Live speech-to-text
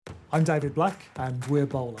I'm David Black and we're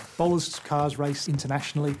Bowler. Bowler's cars race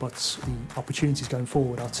internationally, but the opportunities going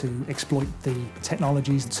forward are to exploit the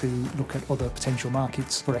technologies to look at other potential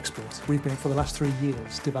markets for export. We've been for the last 3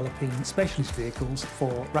 years developing specialist vehicles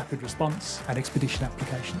for rapid response and expedition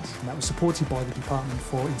applications, and that was supported by the Department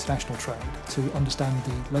for International Trade to understand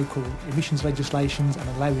the local emissions legislations and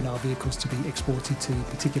allowing our vehicles to be exported to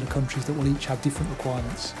particular countries that will each have different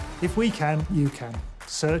requirements. If we can, you can.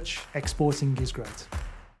 Search Exporting is Great.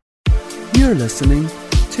 You're listening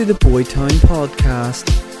to the Boytown Podcast.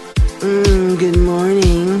 Good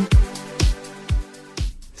morning.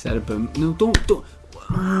 Is that a boom? No, don't.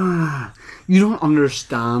 You don't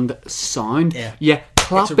understand sound. Yeah.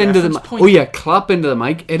 Clap into the mic. Oh yeah, clap into the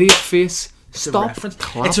mic, idiot face. Stop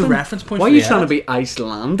clapping. It's a reference point. Why are you trying to be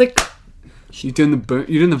Icelandic? You doing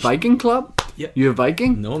the Viking clap? Yeah. You a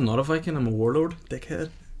Viking? No, I'm not a Viking. I'm a warlord, dickhead.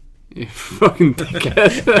 You fucking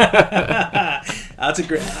dickhead.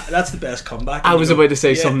 That's the best comeback. I was about to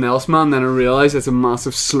say something else, man. Then I realised it's a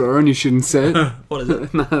massive slur and you shouldn't say it. What is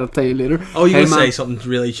it? Nah, I'll tell you later. Oh, you hey, gonna man, say something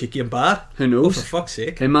really cheeky and bad? Who knows? Oh, for fuck's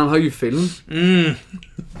sake! Hey man, how you feeling?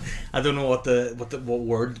 I don't know what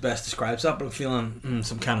word best describes that, but I'm feeling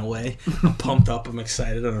some kind of way. I'm pumped up. I'm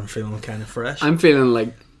excited, and I'm feeling kind of fresh. I'm feeling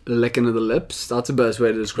like licking of the lips. That's the best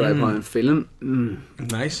way to describe how I'm feeling.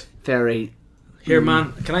 Nice. Very. Here,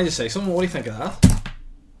 man. Can I just say something? What do you think of that?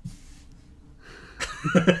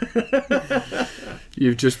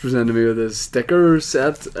 You've just presented me with a sticker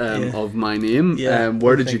set of my name. Yeah,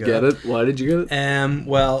 where did you get it? Why did you get it?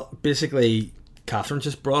 Well, basically, Catherine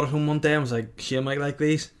just brought it home one day and was like, "She might like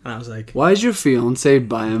these," and I was like, "Why is your fiance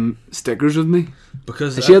buying stickers with me?"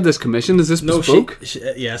 Because she had this commission. Is this bespoke?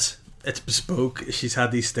 Yes, it's bespoke. She's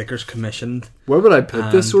had these stickers commissioned. Where would I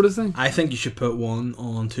put this sort of thing? I think you should put one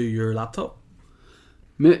onto your laptop.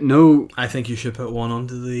 No. I think you should put one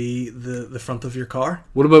onto the front of your car.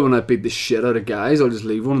 What about when I beat the shit out of guys? I'll just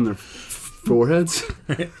leave one on their foreheads.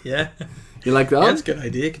 Yeah. You like that? Yeah, that's a good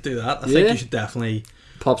idea. You could do that. I think you should definitely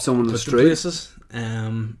pop someone on the street. Places.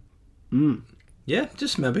 Yeah,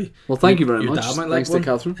 just maybe. Well, thank you very much. Dad might Thanks like to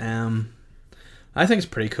Catherine. I think it's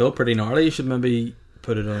pretty cool, pretty gnarly. You should maybe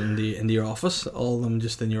put it on into your office. All of them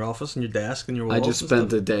just in your office and your desk and your walls. I just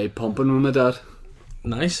spent a day pumping with my dad.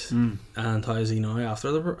 Nice. And how is he now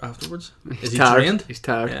afterwards? Is he tired. trained? He's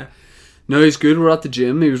tired. Yeah. No, he's good. We're at the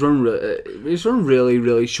gym. He was wearing really,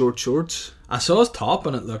 really short shorts. I saw his top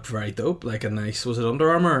and it looked very dope. Like a nice, was it Under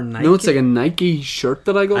Armour or Nike? No, it's like a Nike shirt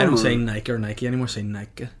that I got. I don't say Nike or Nike anymore. I say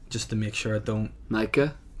Nike, just to make sure I don't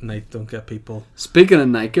get people. Speaking of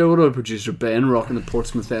Nike, what about producer Ben rocking the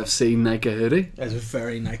Portsmouth FC Nike hoodie? It's a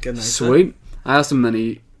very Nike. Sweet. I asked him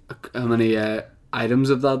how many items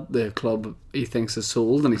of that the club he thinks is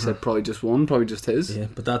sold, and he said probably just one, probably just his. Yeah,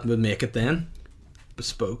 but that would make it then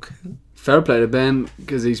bespoke. Fair play to Ben,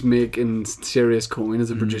 because he's making serious coin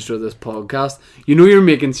as a producer of this podcast. You know you're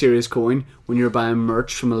making serious coin when you're buying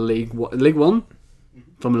merch from a League One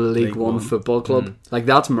football club. Like,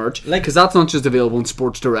 that's merch, because that's not just available in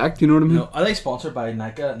Sports Direct. You know what I mean? No, are they sponsored by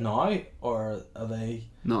Nike now, or are they?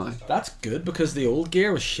 No. That's good, because the old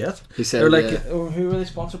gear was shit. He said, they're like, who were they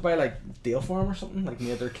sponsored by? Like Dale Farm or something? Like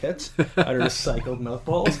made their kits out of recycled milk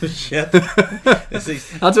bottles and shit.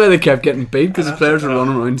 That's why they kept getting beat, because the players were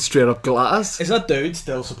running around straight up glass. Is that dude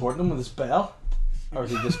still supporting them with his bell? Or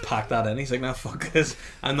has he just packed that in? He's like, nah, fuck this.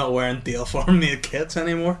 I'm not wearing Dale Farm made kits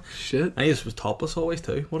anymore. Shit. And he just was topless always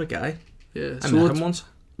too. What a guy. Yeah. I met him once.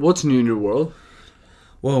 What's new in your world?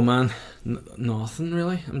 Whoa, man. Nothing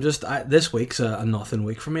really. This week's a nothing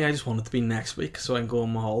week for me. I just want it to be next week so I can go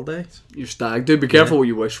on my holidays. You're stag, dude. Be careful what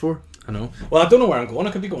you wish for. I know. Well, I don't know where I'm going.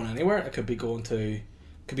 I could be going anywhere. I could be going to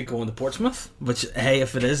Portsmouth, which, hey,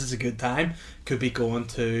 if it is, it's a good time. Could be going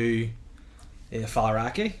to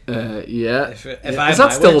Faliraki. Yeah. If is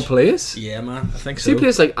that still a place? Yeah, man. I think so. See a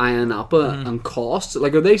place like Ayia Napa and Cost,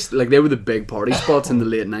 like, are they like, they were the big party spots in the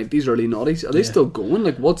late 90s, early 90s? Are they still going?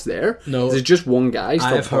 Like, what's there? No. Is it just one guy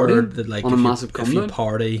still I've heard that, like, on a massive if you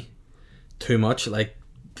party too much, like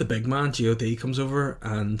the big man God comes over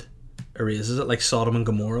and erases it. Like Sodom and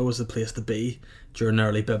Gomorrah was the place to be during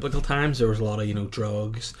early biblical times. There was a lot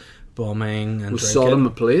of bombing and was drinking. Sodom a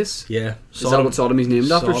place? Yeah. Is that what Sodomy's named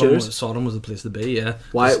after? Sodom was the place to be. Yeah.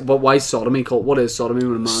 Why sodomy called? What is sodomy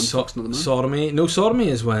when a man fucks another man? Sodomy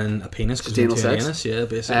is when a penis goes into an anus. Yeah,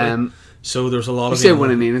 basically. So there's a lot of. You say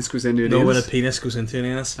when an anus goes into an anus? No, when a penis goes into an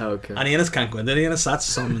anus. Oh, okay. An anus can't go into an anus. That's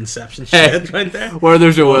some Inception shit right there. Where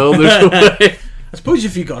there's a will, there's a way. I suppose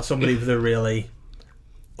if you got somebody with a really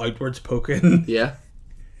outwards poking. Yeah.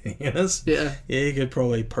 Anus. Yeah. Yeah, you could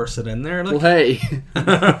probably purse it in there. Well, hey.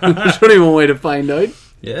 There's only one way to find out.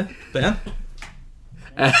 Yeah, Ben.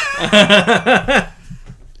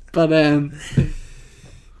 But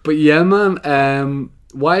yeah, man.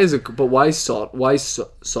 Why is it? But why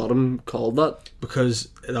Sodom called that? Because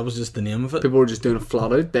that was just the name of it. People were just doing it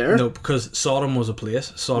flat out there. No, because Sodom was a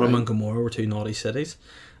place. Sodom and Gomorrah were two naughty cities,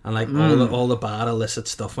 and like all the bad illicit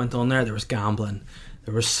stuff went on there. There was gambling,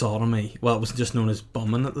 there was sodomy. Well, it was just known as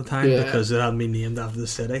bumming at the time because it hadn't been named after the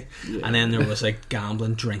city. Yeah. And then there was like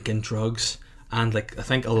gambling, drinking, drugs, and like I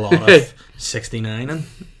think a lot of 69ing.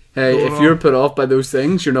 Hey, if you're put off by those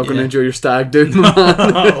things, you're not going to enjoy your stag do, man.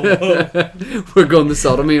 We're going to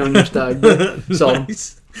sodomy on your stag do. Sodom.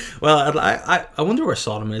 Nice. Well, I wonder where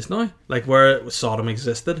Sodom is now. Like where Sodom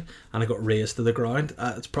existed and it got razed to the ground.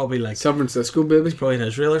 It's probably like San Francisco, baby. It's probably in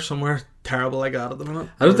Israel or somewhere terrible like that at the minute.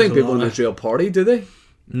 I don't think people in Israel party, do they?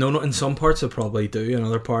 No, in some parts they probably do. In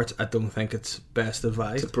other parts, I don't think it's best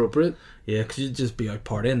advised. It's appropriate. Yeah, because you'd just be out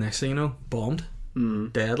partying. Next thing you know, bombed,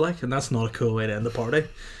 dead, like, and that's not a cool way to end the party.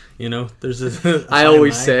 You know, there's a I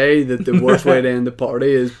always say that the worst way to end the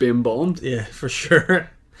party is being bombed. Yeah, for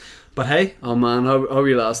sure. But hey, oh man, how were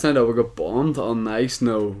you last night? Oh, we got bombed. Oh, nice.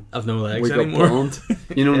 No, I've no legs we anymore. Got bombed.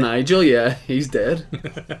 You know Nigel? Yeah, he's dead.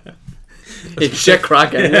 He's shit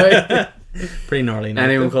crack anyway. Pretty gnarly.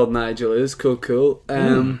 Anyone called Nigel is cool.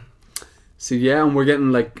 So yeah, and we're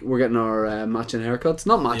getting our matching haircuts.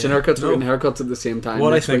 Not matching haircuts. We're getting haircuts at the same time.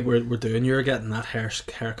 What I think we're doing, you're getting that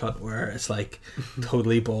haircut where it's like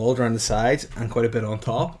totally bald around the sides and quite a bit on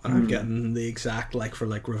top, and I'm getting the exact like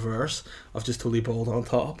reverse of just totally bald on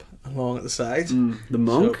top and long at the sides. The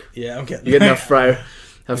monk. So, yeah, I'm getting. You getting that friar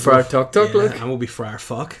tuck look. I will be friar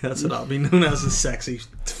fuck. That's what I'll be known as, a sexy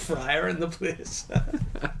friar in the place.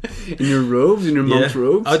 In your robes, in your monk's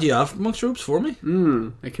robes. Oh, do you have monk's robes for me?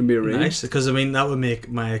 It can be arranged. Nice, because I mean that would make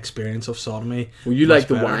my experience of sodomy. Well, you like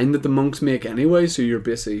the wine that the monks make anyway, so you're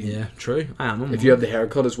basically. Yeah, true. I am a monk. If you have the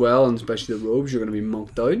haircut as well, and especially the robes, you're going to be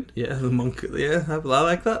monked out. Yeah, the monk. Yeah, I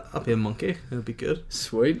like that. I'll be a monkey. It'll be good.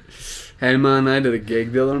 Sweet. Hey man, I did a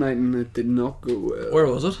gig the other night and it did not go well. Where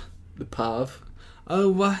was it? The Pav.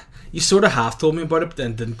 Oh, you sort of half told me about it, but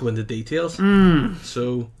then didn't go into details.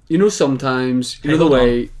 So you know, sometimes you know the hold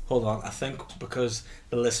way. Hold on, I think because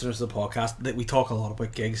the listeners of the podcast that we talk a lot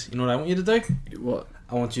about gigs. You know what I want you to do? What?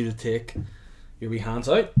 I want you to take your wee hands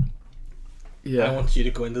out. Yeah. I want you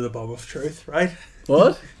to go into the bomb of truth, right?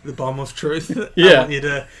 What? The bomb of truth. Yeah. I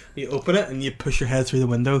want you open it and you push your head through the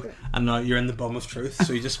window, and now you're in the bomb of truth.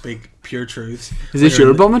 So you just speak pure truths. Is this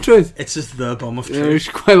your bomb of truth? It's just the bomb of truth. Yeah, there's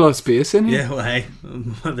quite a lot of space in here. Yeah, well, hey,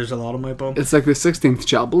 there's a lot of my bomb. It's like the 16th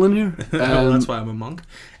chapel in here. Well, that's why I'm a monk.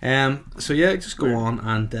 So yeah, just go on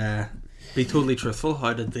and be totally truthful.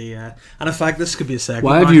 How did the and in fact this could be a segment.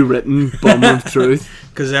 Why have you written bomb of truth?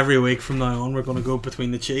 Because every week from now on we're going to go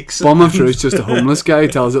between the cheeks. Bomb of truth, just a homeless guy who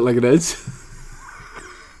tells it like it is.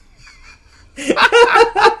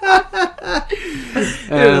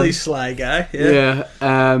 Really sly guy. Yeah.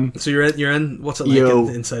 So you're in. What's it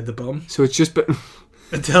like inside the bum? So it's just.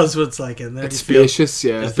 It tells what it's like in there. It's spacious.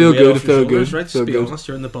 Yeah. Feel good. Feel good. Right. Just be honest.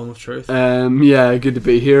 You're in the bum of truth. Yeah. Good to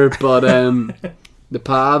be here. But the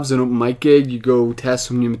Pavs, an open mic gig. You go test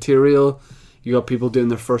some new material. You got people doing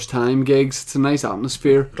their first time gigs. It's a nice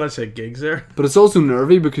atmosphere. Glad I said gigs there. But it's also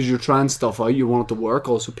nervy because you're trying stuff out. You want it to work.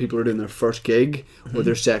 Also, people are doing their first gig or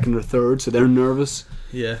their second or third, so they're nervous.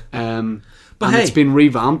 Yeah. But it's been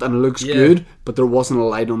revamped and it looks good, but there wasn't a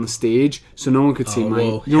light on the stage, so no one could see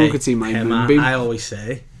my moonbeam. I always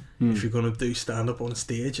say, if you're going to do stand up on a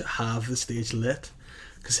stage, have the stage lit,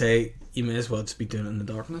 because you may as well just be doing it in the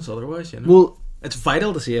darkness. Otherwise, you know. Well, it's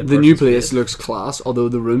vital to see it. The new place looks class, although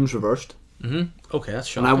the room's reversed. Okay, that's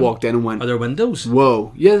shocking. And I walked in and went, are there windows?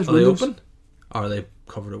 Whoa, yeah, there's windows. They open? Or are they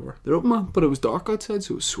covered over? They're open, man, but it was dark outside,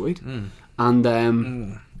 so it was sweet.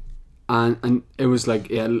 And and it was like,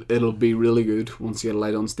 yeah, it'll be really good once you get a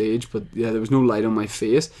light on stage. But yeah, there was no light on my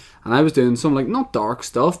face, and I was doing some like not dark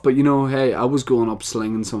stuff, but you know, hey, I was going up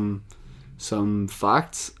slinging some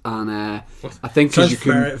facts, and I think because you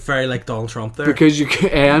can very like Donald Trump there, because you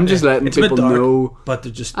can, I'm just letting people know. But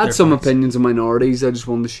they're just I had some opinions of minorities. I just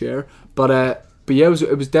wanted to share, but yeah,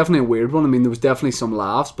 it was definitely a weird one. I mean, there was definitely some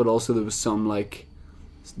laughs, but also there was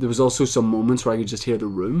also some moments where I could just hear the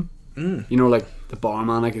room. You know, like the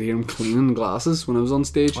barman, I could hear him cleaning glasses when I was on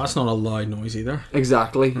stage. Well, that's not a loud noise either.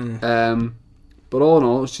 Exactly. But all in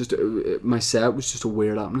all, it's just my set was just a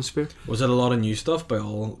weird atmosphere. Was it a lot of new stuff? By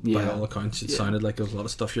all accounts, it sounded like there was a lot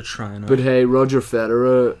of stuff you're trying out. But hey, Rafa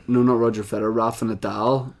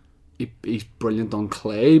Nadal, he's brilliant on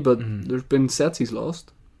clay, but there's been sets he's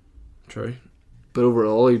lost. True. But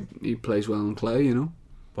overall, he plays well on clay, you know.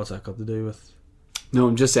 What's that got to do with? No,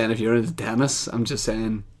 I'm just saying if you're into tennis, I'm just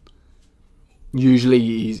saying usually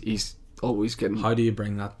he's always getting... How do you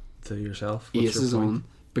bring that to yourself? Aces on.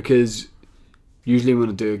 because usually when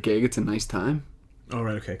I do a gig, it's a nice time. All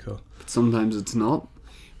right. Okay. Cool. But sometimes it's not.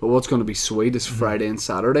 But what's going to be sweet is Friday and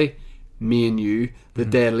Saturday. Me and you, the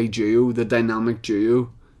deadly duo, the dynamic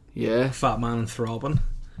duo. Yeah. Fat Man and Throbbing.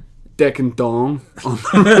 Dick and Dong on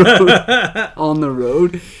the road. On the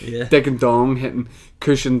road. Yeah. Dick and Dong hitting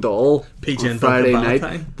Cushion Doll PJ on and Friday Duncan night.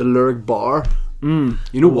 Valentine. The Lurig Bar. You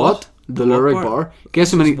know what? The What Lurig bar? Bar.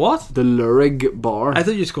 Guess how many? What? The Lurig Bar. I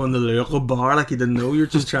thought you were just going to the local bar like you didn't know. You're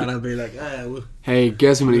just trying to be like, Hey,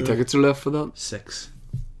 guess how many tickets are left for that? 6.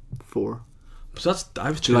 4. So that's I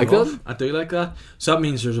was Do you like off. that? I do like that. So that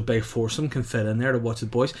means there's a big foursome can fit in there to watch the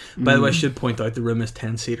boys. By the way, I should point out the room is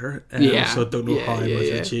 10-seater. Yeah. So I don't know how much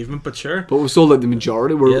yeah. achievement, but sure. But we sold out the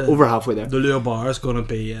majority. We're Yeah. over halfway there. The Lure Bar is going to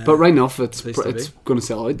be. But right enough, it's Place to it's be. going to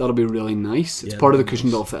sell out. That'll be really nice. It's Yeah, part of the that'll be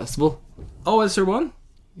Cushion Doll Festival. Oh, is there one?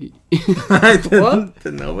 I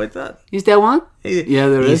didn't know about that. Is there one? Yeah,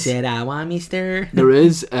 there is. said, "I want Mister." There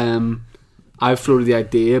is. I floated the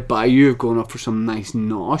idea by you of going up for some nice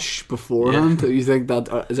nosh beforehand. Do you think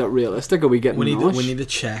that is that realistic? Are we getting nosh? We need to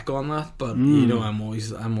check on that, but you know, I'm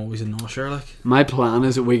always a nosher. Like, My plan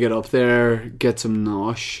is that we get up there, get some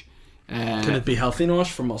nosh. can it be healthy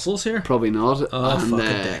nosh for muscles here? Probably not. Oh, fuck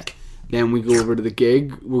a dick. Then we go over to the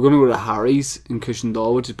gig. We're going to go to Harry's in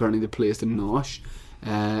Cushendall, which is apparently the place to nosh.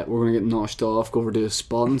 We're going to get noshed off, go over to a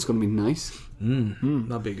spot, and it's going to be nice.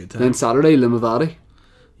 That'd be a good time. Then Saturday, Limavady.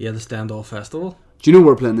 Yeah, the Stand-Off Festival. Do you know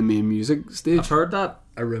we're playing the main music stage? I've heard that.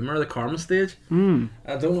 A rumour, the Karma stage. I don't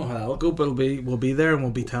know how that'll go, but we'll be there and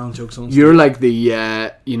we'll be telling jokes on stage. You're like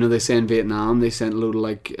the, you know, they say in Vietnam, they sent a load of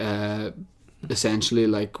like, essentially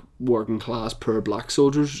like working class poor black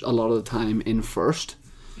soldiers a lot of the time in first.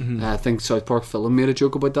 I think South Park Film made a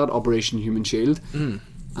joke about that, Operation Human Shield.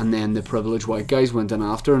 And then the privileged white guys went in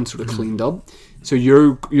after and sort of cleaned up. So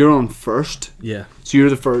you're on first. Yeah. So you're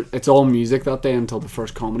the first. It's all music that day until the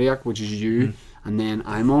first comedy act, which is you, and then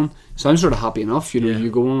I'm on. So I'm sort of happy enough. You know, Yeah. you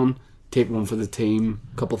go on, take one for the team,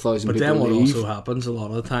 a couple thousand But people then what leave. also happens a lot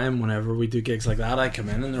of the time, whenever we do gigs like that, I come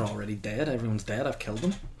in and they're already dead. Everyone's dead. I've killed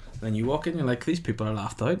them. Then you walk in, you're like, these people are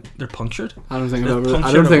laughed out. They're punctured. I don't think They're I've ever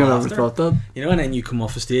punctured of laughter. thought that. You know, and then you come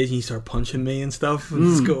off the stage and you start punching me and stuff,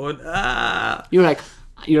 and it's going, You're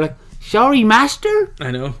like, sorry, master.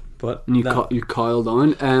 I know, but And you coil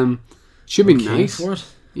down. Should be I'm keen nice. for it.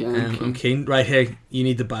 Yeah, I'm keen. Right, hey, you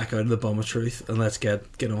need to back out of the bum of truth and let's get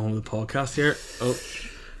on with the podcast here. Oh,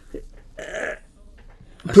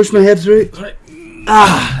 Push my head through. right.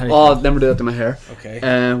 Oh, I'd never do that to my hair. Okay.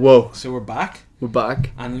 Whoa, So we're back, we're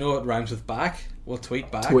back. and I know it rhymes with back. We'll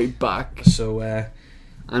tweet back. Tweet back. So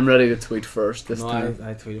I'm ready to tweet first this no, time.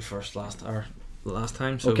 I tweeted first last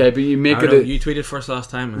time. So Okay, but you make I it. don't know, A, you tweeted first last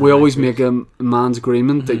time. and we I always tweeted. make a man's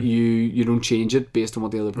agreement that you don't change it based on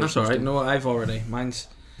what the other person. That's all right. No, I've already. Mine's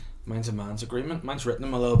a man's agreement. Mine's written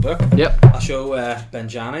in my little book. Yep. I'll show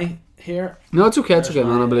Benjani here. No, it's okay. It's There's okay,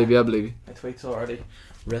 man. my, I believe you. I believe you. My tweet's already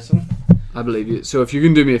written. I believe you. So if you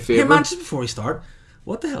can do me a Hey favor, man, just before we start,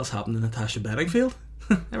 what the hell's happened to Natasha Bedingfield?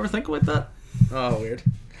 Ever think about that? Oh, weird.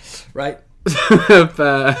 Right.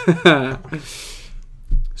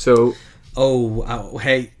 so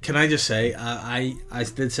Hey, can I just say, I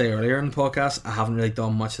did say earlier in the podcast, I haven't really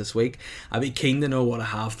done much this week. I'd be keen to know what I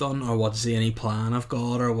have done, or what's any plan I've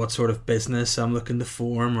got, or what sort of business I'm looking to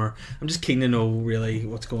form, or I'm just keen to know really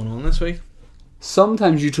what's going on this week.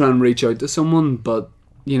 sometimes you try and reach out to someone, but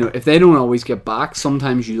you know if they don't always get back,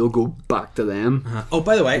 sometimes you'll go back to them Oh,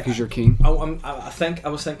 by the way, because you're keen. I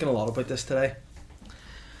was thinking a lot about this today.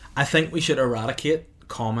 I think we should eradicate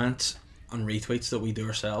comments and retweets that we do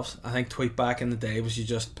ourselves. I think tweet back in the day was you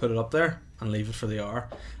just put it up there and leave it for the hour.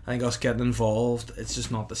 I think us getting involved, it's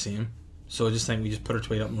just not the same. So I just think we just put a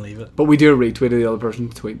tweet up and leave it. But we do a retweet of the other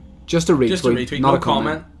person's tweet. Just a retweet, Just a retweet, not no a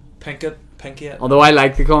comment. Pinky it. Although I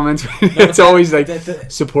like the comments, it's always like the-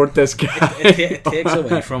 support this guy. It takes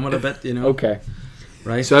away from it a bit, you know. Okay,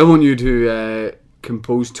 Right. so I want you to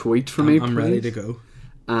compose tweet for me. I'm ready please. to go.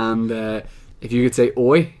 And if you could say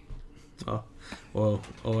 "oi" Oh, whoa,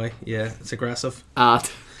 oh, yeah, it's aggressive.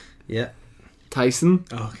 at Yeah. Tyson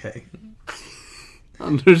Okay.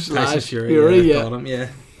 under Tyson slash Fury. Fury, yeah. Got him. Yeah.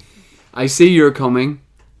 I see you're coming.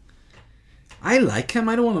 I like him.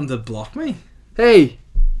 I don't want him to block me. Hey,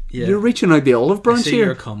 Yeah. you're reaching out the olive I branch see you're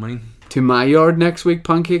here coming. to my yard next week,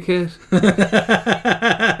 Pancake Head?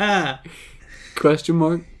 Question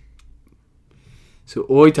mark. So,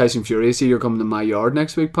 oi, Tyson Fury, I see you're coming to my yard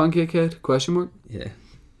next week, Pancake Head? Question mark. Yeah.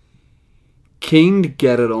 Keen to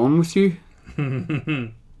get it on with you.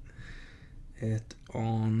 It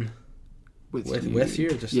on With you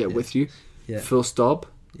or just yeah, with you. Yeah. Full stop.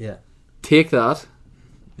 Yeah. Take that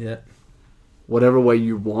Yeah. whatever way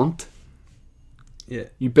you want. Yeah.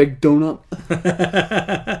 You big donut.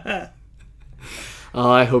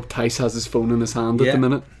 I hope Tice has his phone in his hand at Yeah. the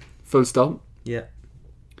minute. Full stop. Yeah.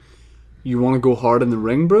 You want to go hard in the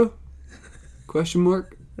ring, bro? Question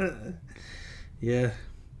mark. Yeah.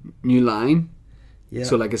 New line. Yeah.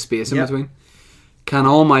 So like a space in Yeah. between. Can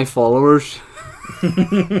all my followers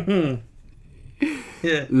Yeah.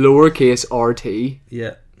 lowercase RT?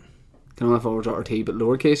 Yeah. Can all my followers RT, but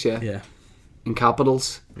lowercase, yeah. Yeah. In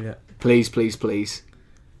capitals. Yeah. Please, please, please.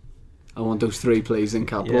 I want those 3 please in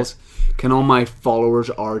capitals. Can all my followers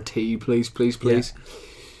RT, please, please, please.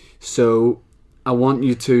 So I want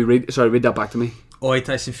you to read that back to me. Oi,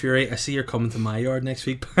 Tyson Fury, I see you're coming to my yard next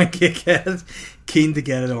week, Pancake Head. Keen to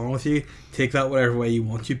get it on with you. Take that whatever way you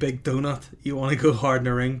want, you big donut. You want to go hard in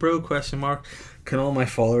the ring, bro? Question mark. Can all my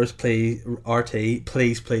followers play RT?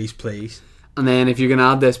 Please, please, please. And then if you can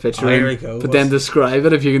add this picture Here in, we go. but then describe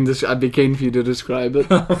it. If you can, I'd be keen for you to describe it.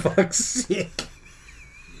 Oh, fuck's sake.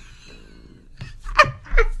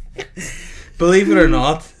 Believe it or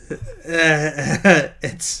not,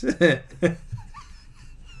 it's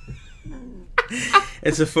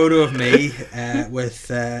it's a photo of me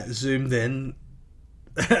with zoomed in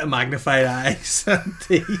magnified eyes and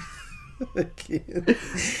teeth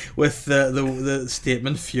with the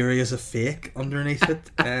statement "Fury is a fake" underneath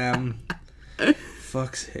it.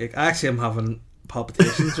 Fuck's sake! Actually, I'm having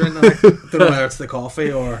palpitations right now. I don't know whether it's the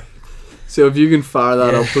coffee or. So if you can fire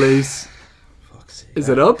that up, please. Fuck's sake! Is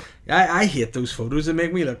it up? I hate those photos. They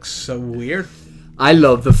make me look so weird. I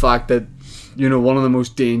love the fact that one of the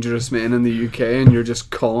most dangerous men in the UK, and you're just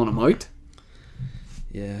calling him out.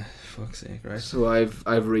 Yeah, fuck's sake, right? So I've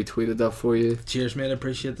retweeted that for you. Cheers, mate. I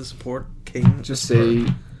appreciate the support, King. Just see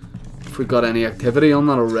if we got any activity on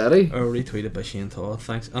that already. Oh, retweeted by Shane Todd.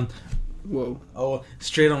 Thanks. And Whoa. oh,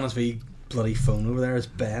 straight on his wee bloody phone over there is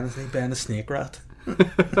Ben. Isn't he? Ben the snake rat.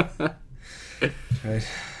 Right.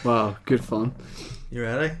 Wow, good fun. You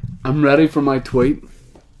ready? I'm ready for my tweet.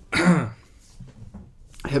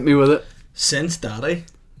 Hit me with it. Since Daddy.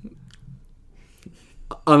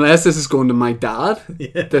 Unless this is going to my dad,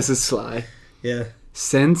 Yeah. this is sly. Yeah.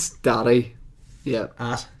 Since Daddy, yeah.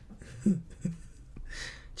 At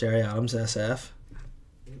Jerry Adams SF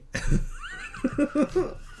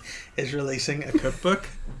is releasing a cookbook.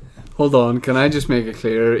 Hold on, can I just make it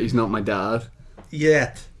clear he's not my dad?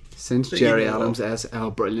 Yet. Since So Jerry you know. Adams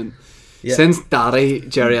SF, brilliant. Yeah. Since Daddy,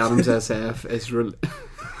 Jerry Adams SF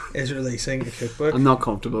Is releasing a cookbook. I'm not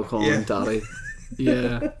comfortable calling him Daddy.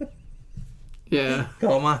 Yeah. Yeah.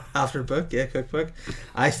 Comma after book, yeah, cookbook.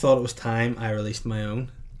 I thought it was time I released my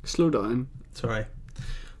own. Slow down. Sorry.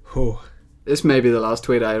 Oh. This may be the last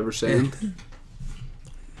tweet I ever sent.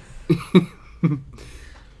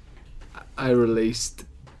 I released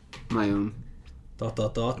my own. ...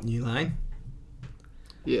 New line.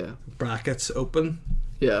 Yeah. Brackets open.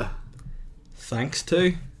 Yeah. Thanks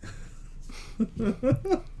to.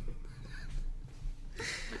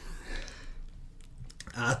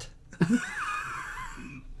 At.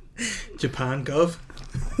 Japan Gov.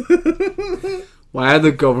 Why are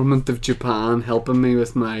the government of Japan helping me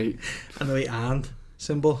with my... And the wee and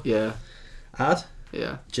symbol. Yeah. At.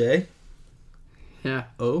 Yeah. J. Yeah.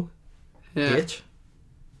 O. Yeah. H.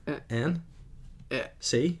 Yeah. N. Yeah.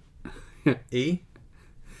 C. Yeah. E.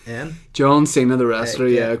 N. John Cena, the wrestler,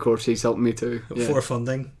 Yeah. yeah, of course, he's helping me too. Yeah. For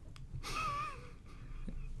funding.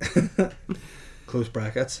 Close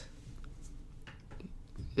brackets.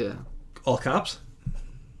 Yeah. All caps.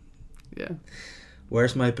 Yeah.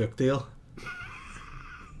 Where's my book deal?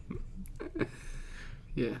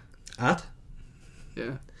 Yeah. At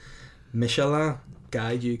Yeah. Michelin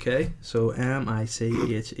Guide UK. So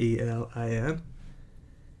MICHELIN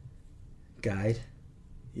Guide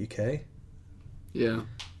UK. Yeah.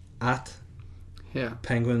 At Yeah.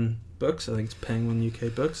 Penguin Books. I think it's Penguin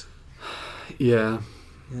UK Books. Yeah.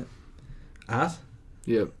 At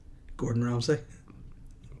Yep. Gordon Ramsay.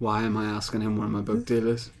 Why am I asking him where my book deal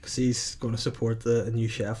is? Because he's going to support the new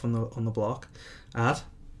chef on the block. At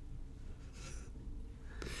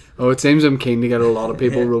Oh, it seems I'm keen to get a lot of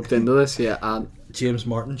people Yeah. roped into this. Yeah. And James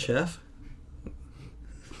Martin Chef.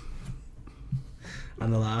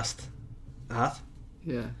 And the last at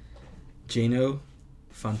yeah. Gino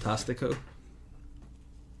Fantastico.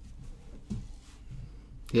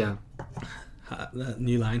 Yeah. That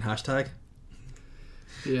new line hashtag.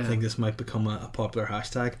 Yeah. I think this might become a popular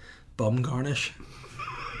hashtag. Bum garnish.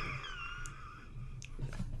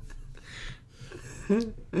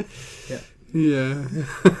 Yeah.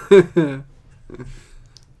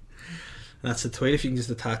 That's the tweet. If you can just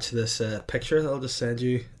attach this picture, I'll just send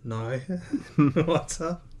you now.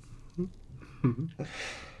 WhatsApp. Can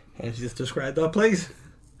you just describe that, please?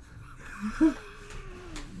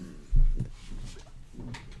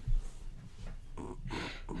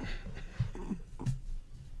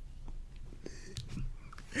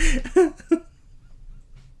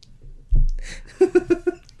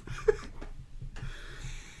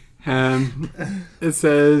 It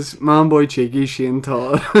says, man boy cheeky, Shane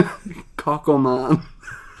Todd, cockle man.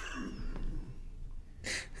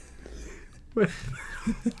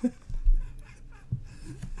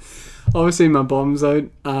 Obviously my bum's out,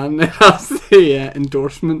 and it has the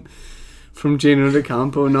endorsement from Gino De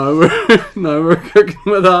Campo. Now we're cooking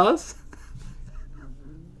with ass.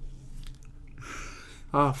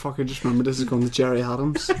 Ah, fuck, I just remembered this is going to Jerry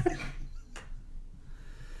Adams.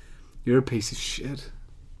 You're a piece of shit.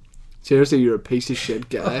 Seriously, you're a piece of shit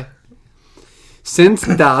guy. Since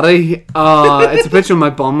Daddy, it's a picture of my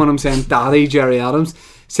bum when I'm saying Daddy Jerry Adams.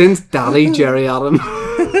 Since Daddy Jerry Adams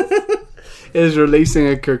is releasing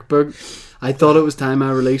a cookbook, I thought it was time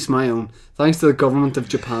I released my own. Thanks to the government of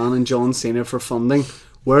Japan and John Cena for funding.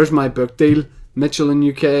 Where's my book deal? Mitchell in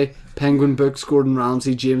UK, Penguin Books, Gordon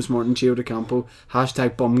Ramsay, James Martin, Gio De Campo,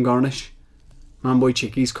 hashtag bum garnish. Manboy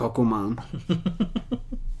Cheeky's Coco Man.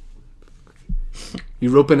 You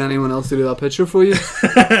roping anyone else to do that picture for you?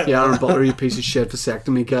 Yeah, Aaron Butler, you piece of shit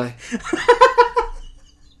vasectomy guy.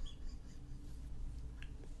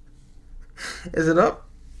 Is it up?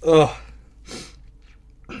 Oh.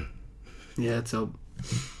 Yeah, it's up.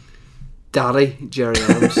 Daddy, Jerry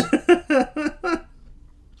Adams.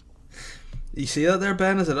 You see that there,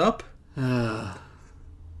 Ben? Is it up?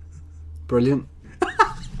 Brilliant. Look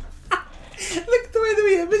at the way the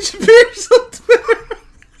wee image appears on Twitter.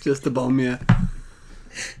 Just a bum, yeah.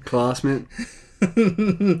 Classmate.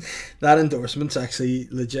 That endorsement's actually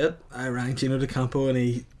legit. I rang Gino De Campo and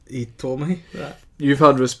he told me that. You've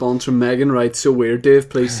had response from Megan, right? So weird, Dave.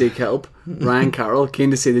 Please seek help. Ryan Carroll,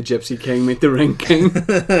 keen to see the Gypsy King meet the Ring King.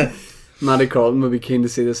 Matty Carlton would be keen to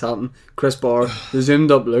see this happen. Chris Barr, the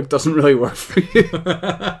zoomed up look doesn't really work for you.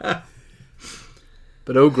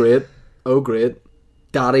 But oh great.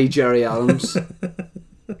 Daddy Jerry Adams.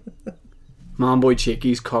 Manboy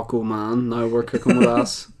Cheeky's Coco Man. Now we're cooking with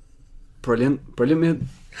ass. Brilliant, mate.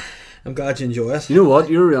 I'm glad you enjoy it. You know what?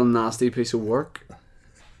 You're a real nasty piece of work.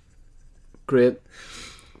 Great.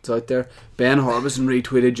 It's out there. Ben Harbison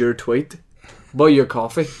retweeted your tweet about your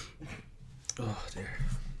coffee. Oh dear.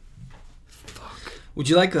 Fuck. Would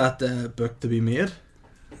you like that book to be made?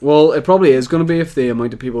 Well, it probably is going to be if the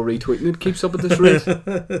amount of people retweeting it keeps up at this rate.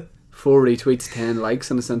 4 retweets, 10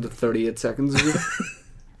 likes, and I sent it 38 seconds ago.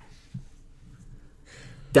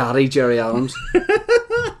 Daddy Jerry Adams.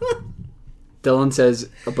 Dylan says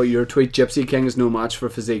about your tweet, Gypsy King is no match for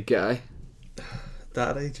physique guy.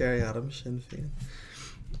 Daddy Jerry Adams, Sinn Féin.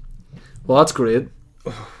 Well, that's great.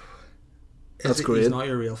 That's great. He's not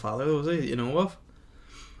your real father, though, is he? You know of?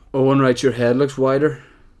 Owen writes, your head looks wider.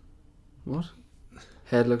 What?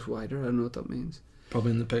 Head looks wider? I don't know what that means.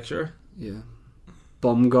 Probably in the picture. Yeah.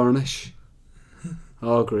 Bum garnish.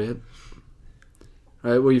 Oh, great.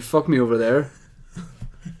 Right, well, you fucked me over there.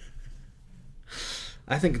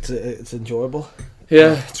 I think it's enjoyable.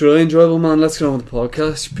 Yeah, it's really enjoyable, man. Let's get on with the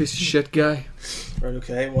podcast, you piece of shit guy. Right,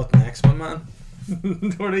 okay, what next, my man?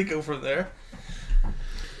 Where do you go from there?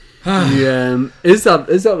 Is that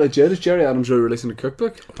legit? Is Jerry Adams really releasing a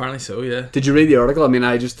cookbook? Apparently so, yeah. Did you read the article? I mean,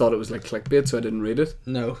 I just thought it was like clickbait, so I didn't read it.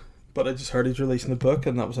 No, but I just heard he's releasing a book,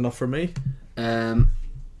 and that was enough for me.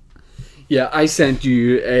 Yeah, I sent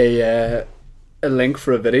you a link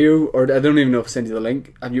for a video, or I don't even know if I sent you the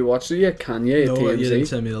link. Have you watched it yet? Kanye at TMZ. No, you didn't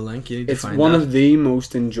send me the link. You need to find it. It's one of the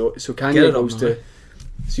most enjoyed. So Kanye goes to.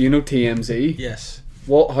 So you know TMZ? Yes.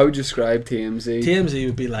 How would you describe TMZ? TMZ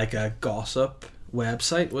would be like a gossip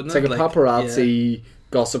website, wouldn't it? It's like a paparazzi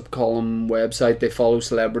gossip column website. They follow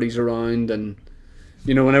celebrities around, and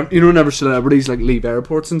whenever celebrities like leave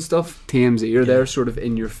airports and stuff, TMZ are there, sort of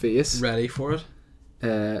in your face, ready for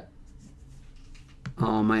it.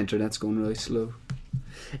 Oh, my internet's going really slow.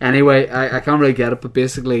 Anyway, I can't really get it, but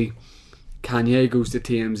basically Kanye goes to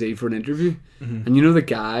TMZ for an interview, and you know the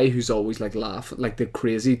guy who's always like laughing, like the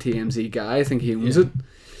crazy TMZ guy, I think he owns it.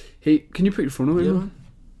 Can you put your phone away, man?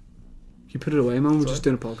 Can you put it away, man? We're just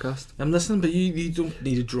doing a podcast. I'm listening, but you don't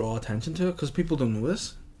need to draw attention to it, because people don't know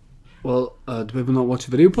this. Well, do people not watch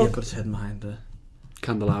the video podcast? Yeah, but it's hidden behind the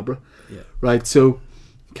candelabra. Yeah. Right, so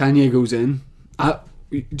Kanye goes in.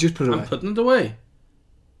 Just put it away. I'm putting it away.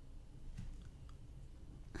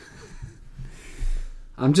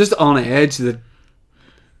 I'm just on edge that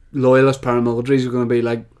loyalist paramilitaries are going to be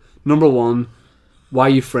like, number one, why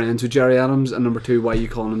are you friends with Jerry Adams? And number two, why are you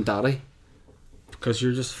calling him daddy? Because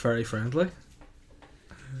you're just very friendly.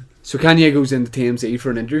 So Kanye goes into TMZ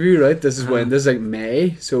for an interview, right? This is like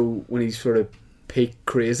May, so when he's sort of peak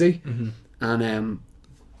crazy. And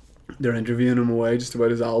they're interviewing him away just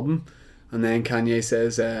about his album. And then Kanye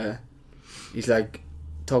says, he's like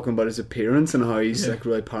talking about his appearance and how he's like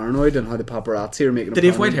really paranoid and how the paparazzi are making. Did he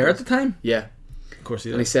have white hair at the time? Yeah, of course he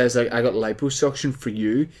did. And he says like, "I got liposuction for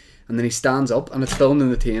you." And then he stands up, and it's filmed in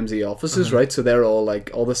the TMZ offices, right? So they're all like,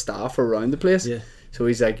 all the staff are around the place. Yeah. So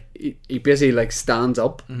he's like, he basically like stands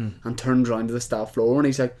up and turns around to the staff floor, and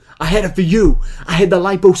he's like, "I had it for you. I had the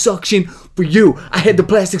liposuction for you. I had the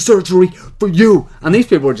plastic surgery for you." And these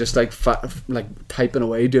people are just like typing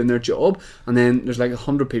away, doing their job. And then there's like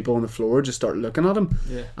 100 people on the floor just start looking at him.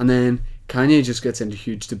 Yeah. And then Kanye just gets into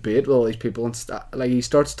huge debate with all these people, and like he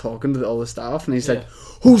starts talking to all the staff, and he's like,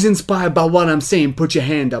 "Who's inspired by what I'm saying? Put your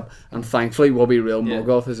hand up." And thankfully, what be real mug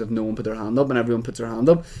off is if no one put their hand up, and everyone puts their hand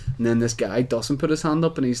up, and then this guy doesn't put his hand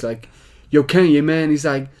up, and he's like, "Yo, Kanye, man," he's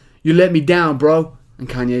like, "You let me down, bro." And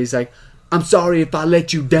Kanye's like, "I'm sorry if I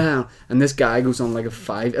let you down." And this guy goes on like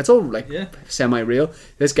it's all like semi-real.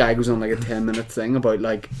 This guy goes on like a 10-minute thing about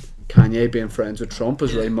like Kanye being friends with Trump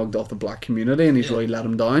has really mugged off the black community, and he's really let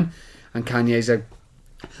him down. And Kanye's like,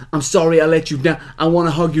 "I'm sorry I let you down. I want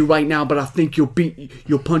to hug you right now, but I think you'll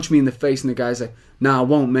punch me in the face." And the guy's like, "Nah, I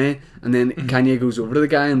won't, man." And then Kanye goes over to the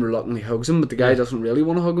guy and reluctantly hugs him, but the guy doesn't really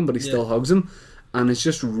want to hug him, but he still hugs him. And it's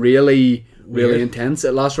just really, really intense.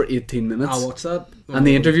 It lasts for 18 minutes. Ah, what's that? And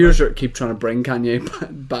the interviewers keep trying to bring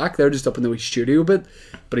Kanye back. They're just up in the wee studio bit,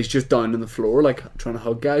 but he's just down on the floor, like trying to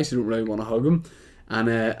hug guys who don't really want to hug him. And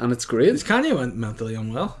it's great. Is Kanye went mentally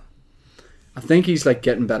unwell? I think he's like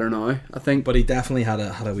getting better now. I think, but he definitely had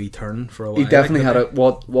a wee turn for a while. He definitely had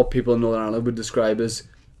what people in Northern Ireland would describe as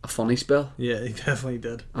a funny spell. Yeah, he definitely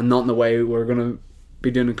did, and not in the way we're gonna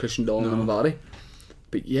be doing in Cushendall and Mavati.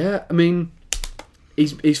 But yeah, I mean,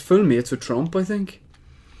 he's full mates with Trump, I think.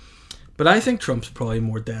 But I think Trump's probably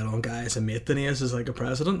more dead on guy as a mate than he is as like a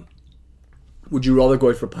president. Would you rather go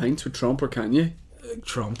out for pints with Trump or Kanye?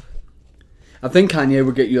 Trump. I think Kanye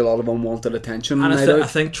would get you a lot of unwanted attention. And I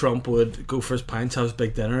think Trump would go for his pints, have his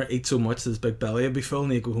big dinner, eat so much that his big belly would be full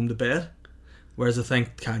and he'd go home to bed. Whereas I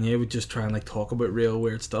think Kanye would just try and like talk about real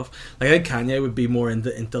weird stuff. Like I think Kanye would be more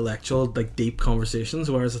into intellectual, like deep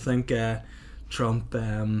conversations, whereas I think Trump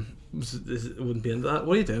wouldn't be into that.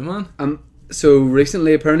 What are you doing, man? So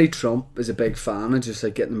recently, apparently Trump is a big fan of just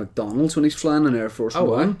like getting McDonald's when he's flying in Air Force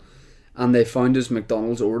One. And they found his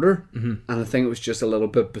McDonald's order, and I think it was just a little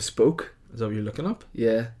bit bespoke. Is that what you're looking up?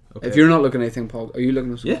 Yeah. Okay. If you're not looking at anything, are you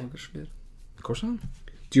looking at something? Yeah. Of course I am.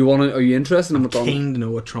 Do you want to? Are you interested in McDonald's? I'm keen to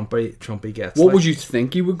know what Trumpy gets. What would you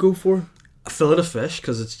think he would go for? A fillet of fish,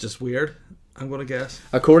 because it's just weird. I'm going to guess.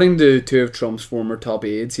 According to two of Trump's former top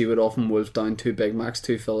aides, he would often wolf down 2 Big Macs,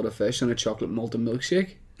 2 fillet of fish, and a chocolate malted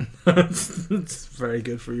milkshake. It's very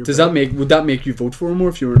good for your. Would that make you vote for him more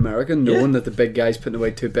if you were American, knowing that the big guy's putting away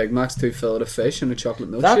 2 Big Macs, 2 fillet of fish, and a chocolate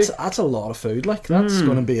milkshake? That's a lot of food. Like that's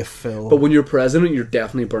going to be a fill. But when you're president, you're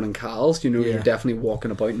definitely burning calories. You know, you're definitely walking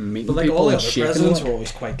about and meeting like people. All the and other presidents were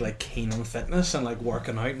always quite like keen on fitness and like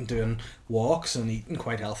working out and doing walks and eating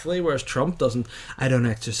quite healthily. Whereas Trump doesn't. I don't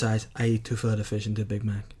exercise. I eat 2 fillet of fish and 2 Big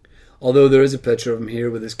Mac. Although there is a picture of him here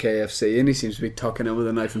with his KFC and he seems to be tucking in with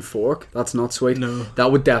a knife and fork. That's not sweet. No.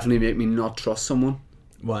 That would definitely make me not trust someone.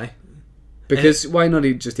 Why? Because why not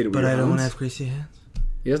just eat it with your hands? But I don't want to have greasy hands.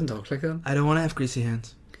 He doesn't talk like that. I don't want to have greasy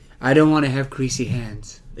hands. I don't want to have greasy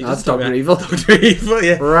hands. That's Dr. Evil. Dr. Evil,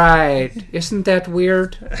 yeah. Right. Isn't that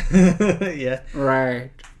weird? Yeah. Right.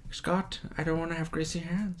 Scott, I don't want to have greasy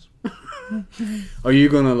hands. Are you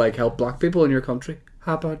going to like help black people in your country?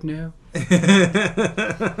 How about now? That'd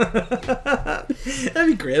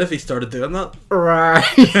be great if he started doing that.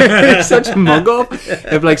 Right. Such a mug up.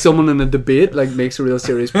 If like someone in a debate like makes a real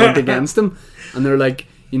serious point against him and they're like,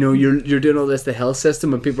 you know, you're doing all this, the health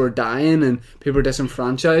system, and people are dying and people are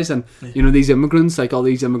disenfranchised, and you know, these immigrants, like all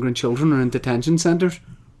these immigrant children are in detention centres.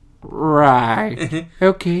 Right.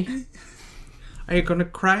 Okay. Are you gonna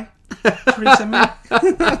cry, Theresa May?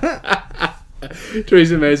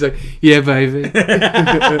 Theresa May's like, yeah, baby.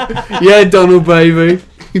 Yeah, Donald, baby.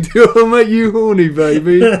 I'm at you, honey,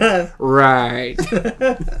 baby. Right.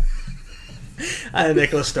 And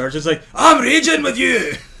Nicola Sturgeon's like, I'm raging with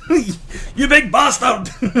you. You big bastard.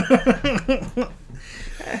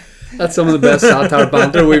 That's some of the best satire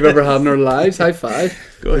banter we've ever had in our lives. High five.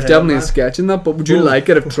 There's definitely a sketch in that, but would you like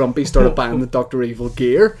it if Trumpy started buying the Dr. Evil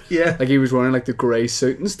gear? Yeah. Like he was wearing like the grey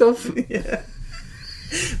suit and stuff? Yeah.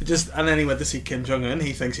 And then he went to see Kim Jong Un.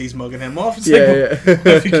 He thinks he's mugging him off. It's what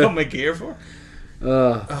have you got my gear for?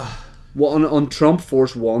 Well, on Trump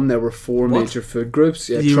Force One, there were 4 major food groups.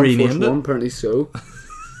 Yeah, you Trump Force it? One, apparently so.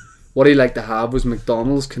 What he liked to have was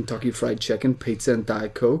McDonald's, Kentucky Fried Chicken, pizza, and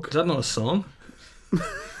Diet Coke. Is that not a song?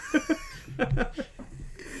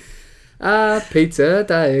 Pizza,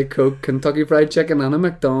 Diet Coke, Kentucky Fried Chicken, and a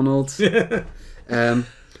McDonald's.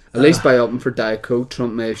 At least by opting for Diet Coke,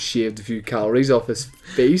 Trump may have shaved a few calories off his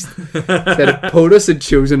feast. Said if POTUS had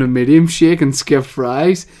chosen a medium shake and skipped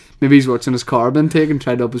fries, maybe he's watching his carb intake and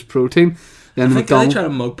tried up his protein. Then I think they try to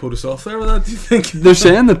mug POTUS off there with that, do you think? They're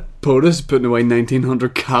saying that POTUS is putting away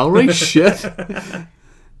 1,900 calories. Shit.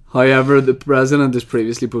 However, the president has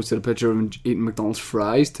previously posted a picture of him eating McDonald's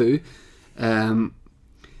fries too. The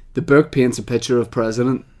book paints a picture of a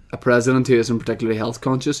president who isn't particularly health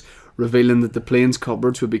conscious, revealing that the plane's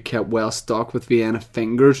cupboards would be kept well stocked with Vienna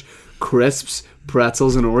fingers, crisps,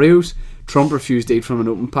 pretzels and Oreos. Trump refused to eat from an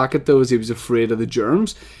open packet though, as he was afraid of the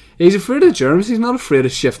germs. He's afraid of germs, he's not afraid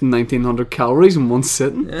of shifting 1,900 calories in one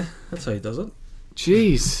sitting. Yeah, that's how he does it.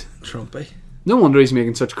 Jeez. Trumpy. No wonder he's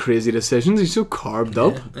making such crazy decisions, he's so carved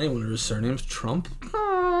up. I wonder his surname's Trump.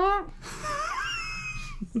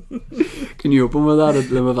 Can you open with that at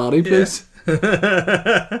Limavady, please?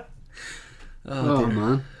 Oh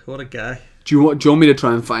man. What a guy. Do you want me to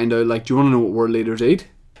try and find out, like, do you want to know what world leaders eat?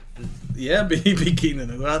 Yeah, be keen to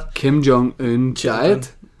know that. Kim Jong-un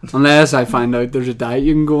diet? Unless I find out there's a diet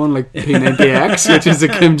you can go on, like P90X, which is a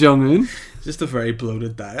Kim Jong-un. Just a very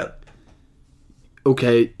bloated diet.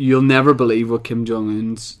 Okay, you'll never believe what Kim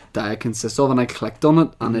Jong-un's diet consists of, and I clicked on it,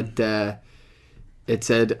 and it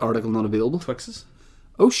said article not available. Twixes?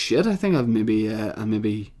 Oh shit, I think I'm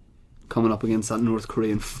maybe coming up against that North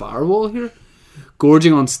Korean firewall here.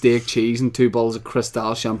 Gorging on steak, cheese and 2 bottles of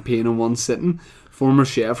Cristal champagne in one sitting, former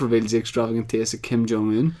chef reveals the extravagant taste of Kim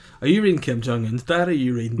Jong-un. Are you reading Kim Jong-un's diet, or are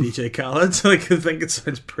you reading DJ Khaled's? I think it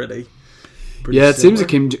sounds pretty yeah, it similar.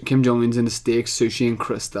 seems that Kim Jong-un's into steak, sushi and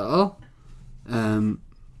Cristal.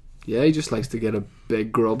 Yeah, he just likes to get a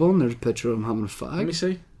big grub on. There's a picture of him having a fag. Let me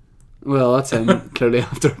see. Well, that's him clearly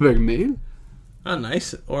after a big meal. Oh,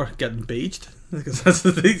 nice. Or getting beached, because that's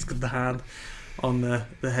the thing. He's got the hand on the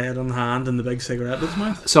head on the hand and the big cigarette in his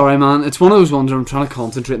mouth. Sorry, man. It's one of those ones where I'm trying to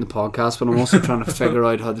concentrate on the podcast, but I'm also trying to figure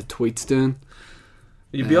out how the tweet's doing.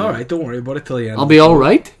 You'll be alright. Don't worry about it till the end. I'll be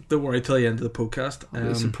alright. Don't worry till the end of the podcast. I'll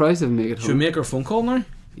be surprised if I make it home. Should we make our phone call now?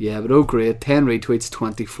 Yeah, but oh great. 10 retweets,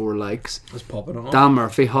 24 likes. Let's pop it on. Dan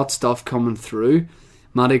Murphy, hot stuff coming through.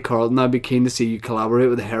 Matty Carlton, I'd be keen to see you collaborate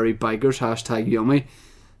with the Hairy Bikers. # yummy.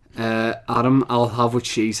 Adam, I'll have what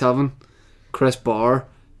she's having. Chris Barr,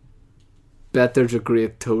 bet there's a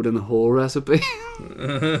great toad in the hole recipe.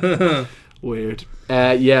 Weird.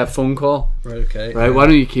 Yeah, phone call. Right, okay. Right, why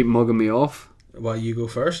don't you keep mugging me off? Well, you go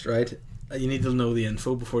first, right? You need to know the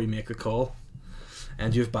info before you make the call.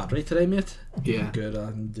 And you have battery today, mate? Yeah. Good, I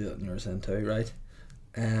can do that on yours then too, right?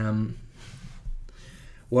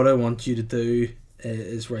 What I want you to do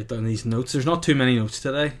is write down these notes. There's not too many notes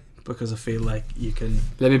today, because I feel like you can...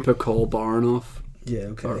 Let me put Cole Barn off. Yeah,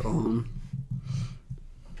 okay. Or on.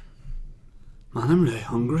 Man, I'm really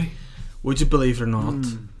hungry. Would you believe it or not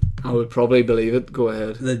I would probably believe it. Go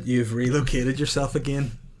ahead. that you've relocated yourself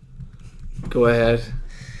again? Go ahead.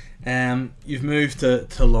 You've moved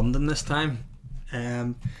to London this time.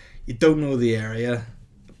 You don't know the area,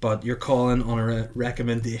 but you're calling on a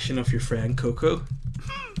recommendation of your friend Coco.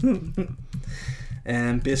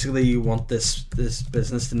 And basically you want this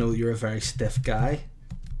business to know that you're a very stiff guy.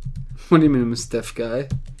 What do you mean I'm a stiff guy?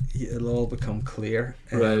 It'll all become clear.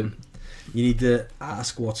 Right. You need to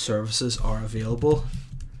ask what services are available.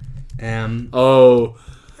 Oh,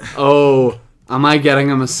 am I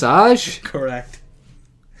getting a massage? Correct.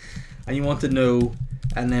 And you want to know,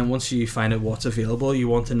 and then once you find out what's available, you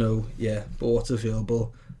want to know, but what's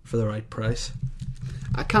available for the right price.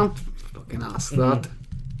 I can't fucking ask that.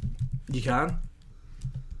 You can.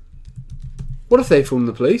 What if they phone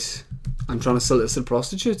the police? I'm trying to solicit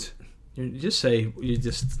prostitutes. You just say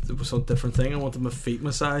it was some different thing. I want my feet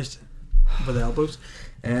massaged with elbows.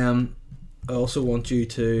 I also want you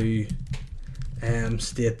to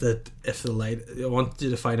state that if the light, I want you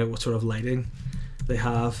to find out what sort of lighting they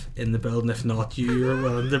have in the building. If not, you're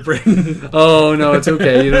willing to bring. Oh no, it's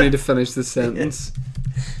okay. You don't need to finish the sentence.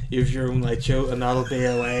 You have your own light show, and that'll be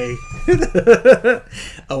a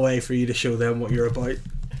way for you to show them what you're about.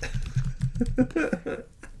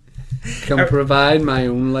 Can provide my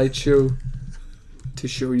own light show to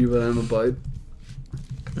show you what I'm about.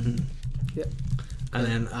 Yeah. And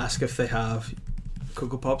then ask if they have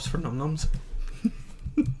Cocoa Pops for Num Nums.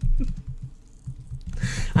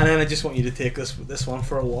 And then I just want you to take this one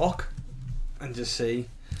for a walk and just see,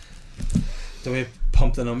 do we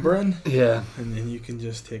pump the number in? Yeah. And then you can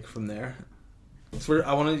just take from there. So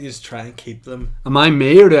I want to just try and keep them. Am I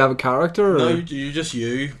me, or do I have a character? Or? No, you're just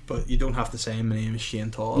you, but you don't have to say my name is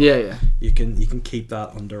Shane Todd. Yeah. You can keep that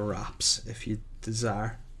under wraps if you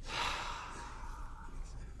desire.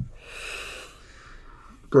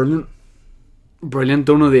 Brilliant. Brilliant.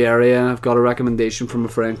 Don't know the area. I've got a recommendation from a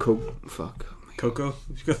friend. Coco. You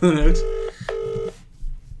got the notes?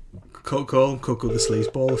 Call Coco the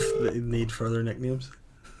sleazeball if they need further nicknames.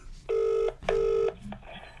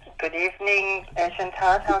 Good evening, Asian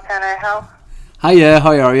Todd. How can I help? Hiya,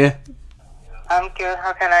 how are you? I'm good.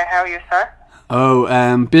 How can I help you, sir? Oh,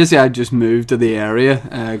 basically I just moved to the area.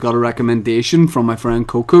 Got a recommendation from my friend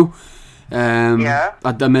Coco. Yeah.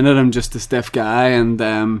 At the minute I'm just a stiff guy, and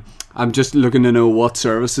I'm just looking to know what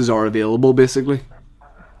services are available, basically.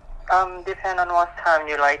 Depend on what time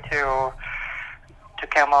you like to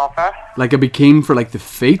come over. Like, I'd be keen for like the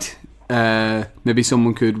feet. Maybe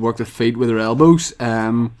someone could work the feet with their elbows.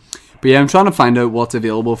 But yeah, I'm trying to find out what's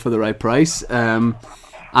available for the right price. And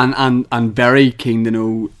very keen to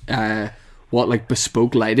know what like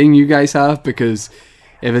bespoke lighting you guys have, because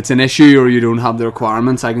if it's an issue or you don't have the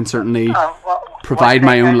requirements, I can certainly provide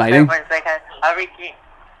my own lighting. 1 second. I'll read you.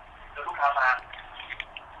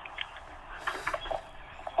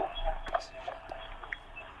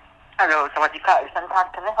 Hello, สวัสดีค่ะ Asian Todd.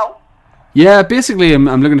 Can I help? Yeah, basically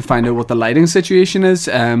I'm looking to find out what the lighting situation is.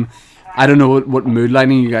 I don't know what mood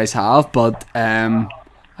lighting you guys have, but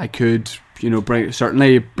I could,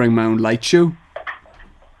 certainly bring my own light show.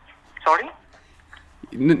 Sorry?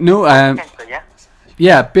 No, Cancel, yeah?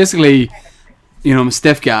 yeah, basically, I'm a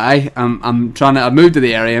stiff guy. I've moved to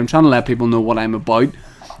the area. I'm trying to let people know what I'm about,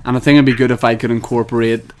 and I think it'd be good if I could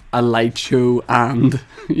incorporate a light show and,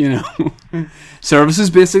 services,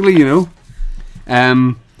 basically,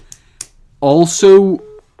 Also,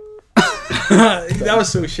 That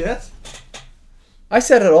was so shit. I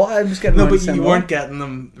said it all. I was getting No, but you weren't getting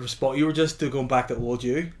them respond. You were just going back to old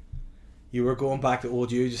you. You were going back to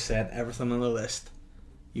old you. Just said everything on the list.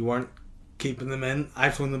 You weren't keeping them in. I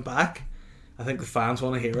phoned them back. I think the fans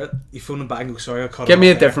want to hear it. You phone them back and go, sorry, I cut Get it me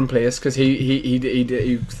a off there. different place, because he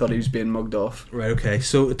thought he was being mugged off. Right, okay.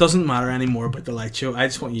 So it doesn't matter anymore about the light show. I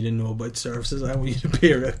just want you to know about services. I want you to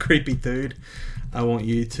be a creepy dude. I want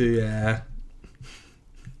you to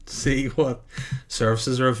see what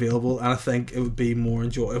services are available, and I think it would be more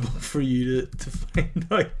enjoyable for you to find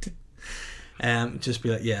out. Just be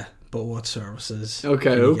like, yeah, but what services? Okay,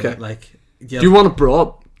 can you okay. get? Do you want a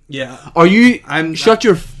broad? Yeah. Are you... Shut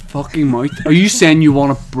your fucking mouth. Are you saying you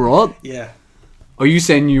want a broad? Yeah. Are you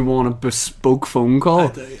saying you want a bespoke phone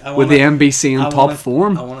call I with the MBC in top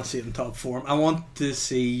form? I want to see it in top form. I want to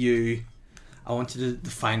see you... I want you to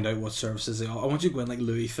find out what services they are. I want you to go in like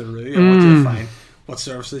Louis Theroux. I want you to find what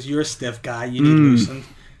services. You're a stiff guy. You need loosened.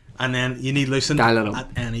 And then you need loosened Dial it up. at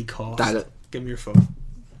any cost. Dial it. Give me your phone.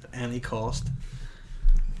 At any cost.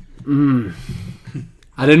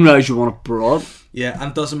 I didn't realise you want a broad. Yeah,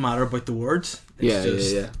 and it doesn't matter about the words.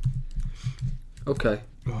 It's Yeah. Okay.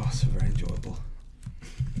 Oh, it's very enjoyable.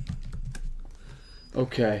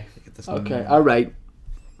 Okay. Get this Alright.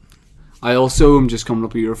 I also am just coming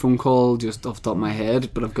up with your phone call just off the top of my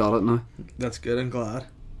head, but I've got it now. That's good, I'm glad.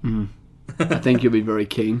 I think you'll be very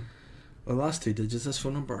keen. The last two digits of this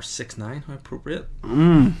phone number are 69. How appropriate.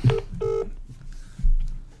 Mm.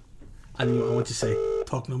 And I want you to say,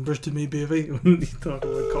 talk numbers to me, baby, when you talk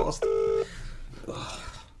about cost.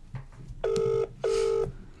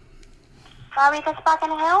 Sorry, can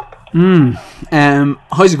I help?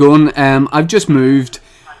 How's it going? I've just moved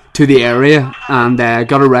to the area and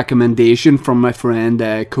got a recommendation from my friend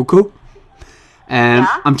Coco.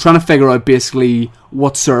 I'm trying to figure out basically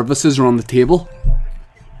what services are on the table.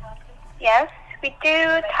 Yes, we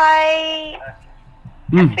do Thai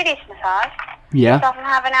and Swedish massage. Yeah. It doesn't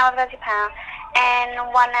have an hour £30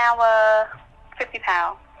 and 1 hour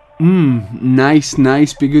 £50.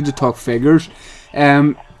 Nice. Be good to talk figures.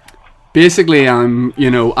 Basically,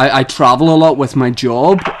 I travel a lot with my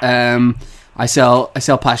job. I sell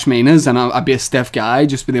pashminas, and I'd be a stiff guy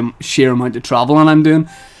just with the sheer amount of traveling I'm doing.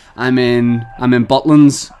 I'm in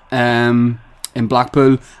Butlins, in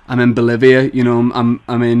Blackpool. I'm in Bolivia. I'm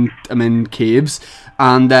in caves,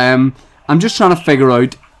 and I'm just trying to figure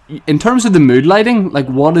out, in terms of the mood lighting, like,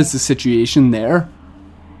 what is the situation there?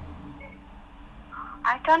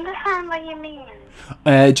 I don't understand what you mean.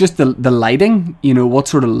 Just the lighting. What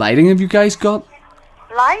sort of lighting have you guys got?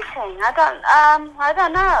 Lighting? I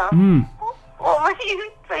don't know. What were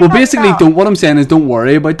you saying? Well, basically, what I'm saying is, don't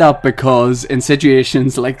worry about that, because in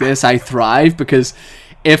situations like this, I thrive, because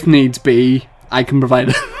if needs be, I can provide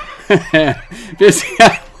it. Basically,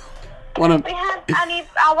 We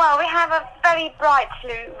have a very bright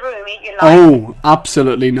room, if you like. Oh,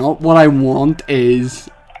 absolutely not. What I want is...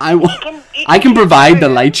 I can can provide the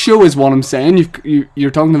do- light show, is what I'm saying.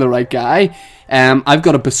 You're talking to the right guy. I've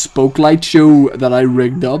got a bespoke light show that I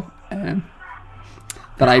rigged up,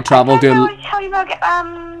 that I travel I to. tell you about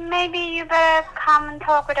maybe you better come and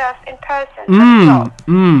talk with us in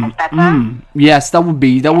person. That's better? Yes, that would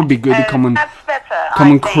be good to come and That's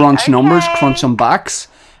better. crunch numbers, crunch some backs.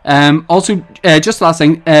 Also, just last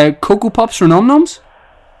thing, Cocoa Pops or Num Nums?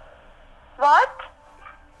 What?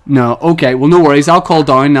 No, okay, well, no worries. I'll call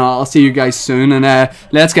down. I'll see you guys soon, and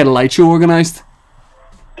let's get a light show organised.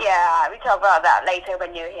 Yeah, we talk about that later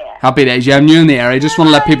when you're here. Happy days. Yeah, I'm new in the area. Just want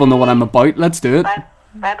to let people know what I'm about. Let's do it.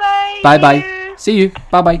 Bye-bye. Bye-bye. See you.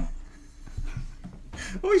 Bye-bye.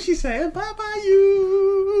 What was she saying? Bye-bye,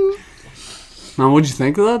 you. Man, what'd you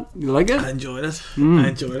think of that? You like it? I enjoyed it. I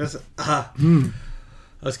enjoyed it.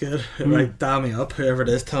 That's good. Right, dial me up, whoever it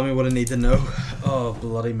is. Tell me what I need to know. Oh,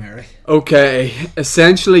 Bloody Mary. Okay,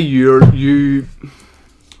 essentially you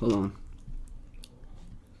hold on.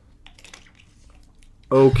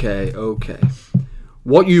 Okay.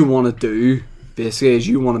 What you want to do basically is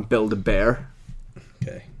you want to build a bear.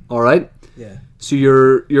 Okay. All right. Yeah. So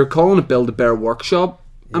you're calling it Build a Bear Workshop.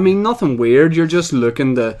 Yeah. I mean, nothing weird. You're just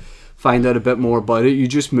looking to find out a bit more about it. You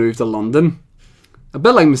just moved to London, a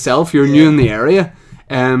bit like myself. You're new in the area.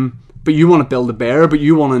 But you want to build a bear, but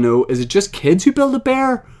you want to know, is it just kids who build a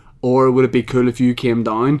bear? Or would it be cool if you came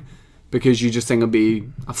down because you just think it'd be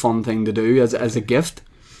a fun thing to do as a gift?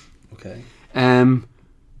 Okay.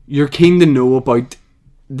 You're keen to know about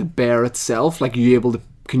the bear itself. Like,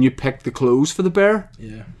 can you pick the clothes for the bear?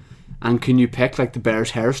 Yeah. And can you pick like the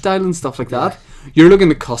bear's hairstyle and stuff like that? You're looking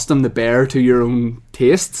to custom the bear to your own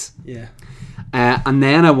tastes. Yeah. And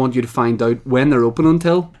then I want you to find out when they're open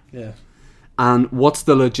until. Yeah. And what's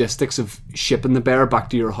the logistics of shipping the bear back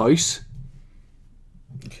to your house?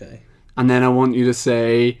 Okay. And then I want you to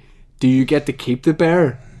say, do you get to keep the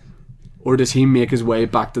bear? Or does he make his way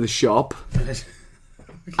back to the shop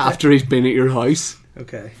after he's been at your house?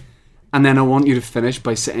 Okay. And then I want you to finish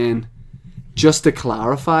by saying, just to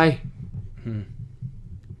clarify,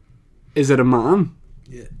 is it a man?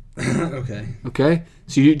 Yeah. Okay. Okay?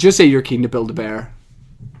 So you just say you're keen to build a bear.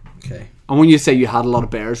 Okay. I want you to say you had a lot of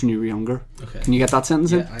bears when you were younger. Okay. Can you get that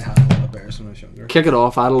sentence in? Yeah, I had a lot of bears when I was younger. Kick it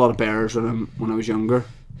off. I had a lot of bears when I was younger.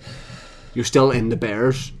 You're still into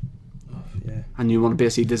bears. Oh, yeah. And you want to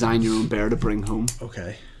basically design your own bear to bring home.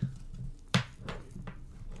 Okay.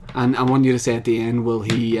 And I want you to say at the end, will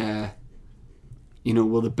he,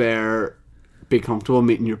 will the bear be comfortable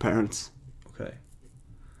meeting your parents? Okay.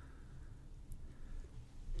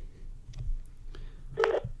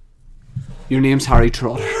 Your name's Harry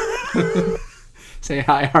Trotter. Say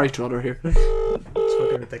hi, Harry Trotter here. It's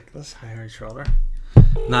fucking ridiculous. Hi, Harry Trotter.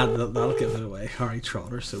 Nah, that'll give it away. Harry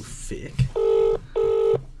Trotter, so fake.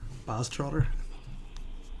 Baz Trotter.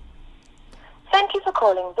 Thank you for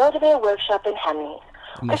calling Build-A-Bear Workshop in Hamleys.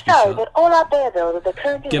 We're sorry, but all our bear builders are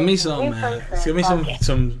currently... Give me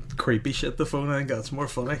some creepy shit to phone. I think that's more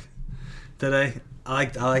funny. Today, I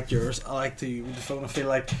like yours. I like to use the phone. I feel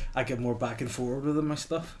like I get more back and forward with my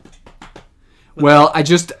stuff. Well, I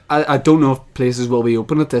don't know if places will be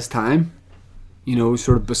open at this time.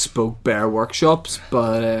 Sort of bespoke bear workshops,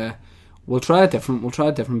 but we'll try a different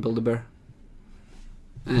Build-A-Bear.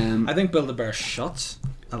 I think Build-A-Bear shuts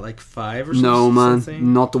at like 5 or something. No,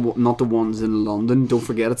 man, not the ones in London. Don't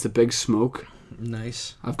forget, it's a big smoke.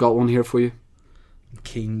 Nice. I've got one here for you. I'm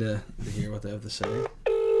keen to hear what they have to say.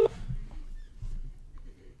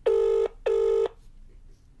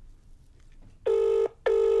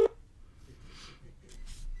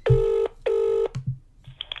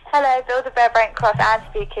 Hello, Build-A-Bear Brentcross, Anne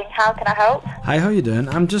speaking. How can I help? Hi, how you doing?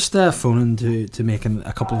 I'm just phoning to make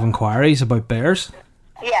a couple of inquiries about bears.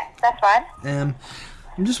 Yeah, that's fine.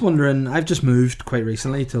 I'm just wondering, I've just moved quite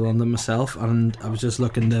recently to London myself, and I was just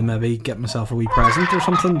looking to maybe get myself a wee present or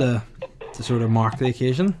something to sort of mark the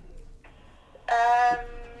occasion.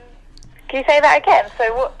 Can you say that again?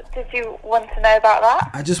 So what did you want to know about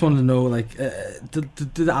that? I just wanted to know, like, do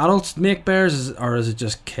the adults make bears, or is it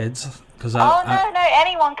just kids? No,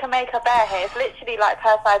 anyone can make a bear here. It's literally like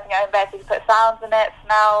personalising your own bear. So you put sounds in it,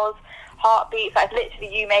 smells, heartbeats. Like, it's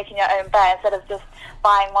literally you making your own bear instead of just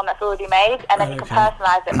buying one that's already made. And then you can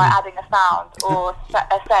personalise it by adding a sound or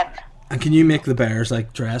a scent. And can you make the bears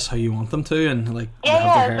like dress how you want them to, and like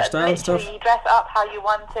have their hairstyle and stuff? You dress up how you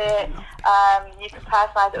want it. You can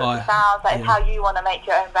personalise it with the sounds. Like, it's how you want to make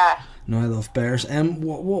your own bear. No, I love bears.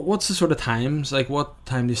 What's the sort of times? Like, what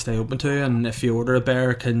time do you stay open to? And if you order a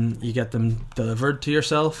bear, can you get them delivered to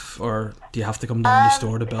yourself, or do you have to come down to the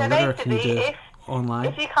store to build it, or can you do it online?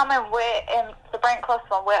 If you come in, we're in the Brentcross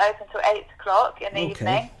one. We're open till 8 o'clock in the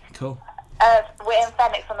evening. Cool. We're in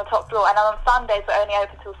Phoenix on the top floor, and on Sundays we're only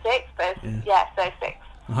open till 6. But so 6.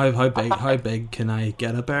 How big can I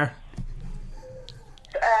get a bear?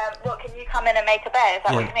 What, can you come in and make a bear? Is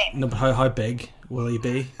that what you mean? No, but how big will he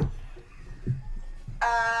be?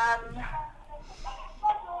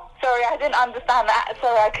 Sorry, I didn't understand that.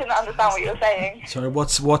 Sorry, I couldn't understand what you were saying. Sorry,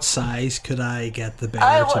 what size could I get the bear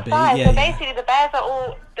Oh, to what be? size? Yeah, So yeah. basically the bears are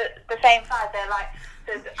all the same size. They're like,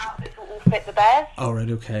 so the outfits will all fit the bears. Oh, right,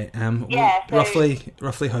 okay. Yeah, so-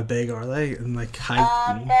 roughly how big are they? And like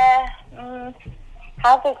height? They're,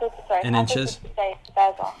 how big is it, sorry? In how big inches? would you say the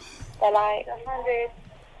bears are? They're like 100,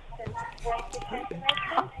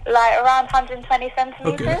 like around 120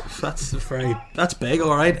 centimeters. Okay, that's big.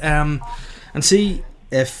 All right. And see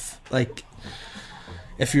if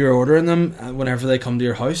you're ordering them whenever they come to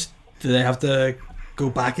your house, do they have to go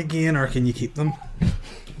back again, or can you keep them? No, so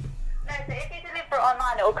if you deliver it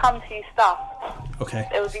online, it will come to you stuffed. Okay.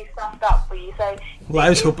 It will be stuffed up for you. So Well, I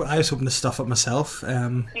was hoping to stuff it myself.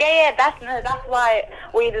 yeah, that's why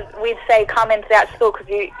we'd say come into the actual store, because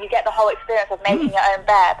you get the whole experience of making your own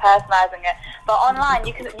bear, personalising it. But online,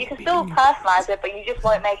 you can still personalise it, but you just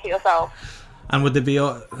won't make it yourself. And would they be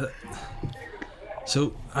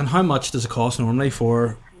so? And how much does it cost normally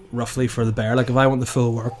roughly for the bear? Like if I want the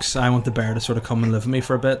full works, I want the bear to sort of come and live with me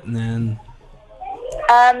for a bit, and then.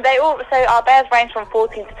 So our bears range from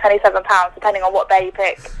 £14 to £27, depending on what bear you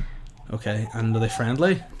pick. Okay, and are they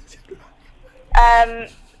friendly?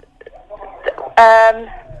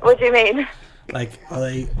 What do you mean? Like, are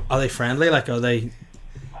they friendly? Like, are they?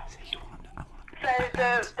 So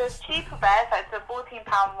the cheaper bears, like the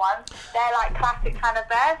 £14 ones, they're like classic kind of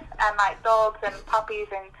bears, and like dogs and puppies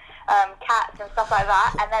and cats and stuff like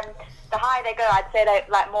that. And then the higher they go, I'd say they're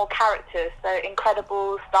like more characters. So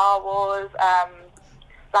Incredibles, Star Wars,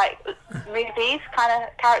 like movies kind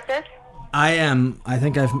of characters. I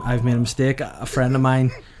think I've made a mistake. A friend of mine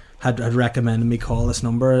had recommended me call this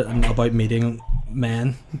number and about meeting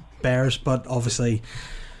bears, but obviously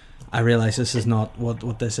I realise this is not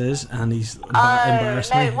what this is, and he's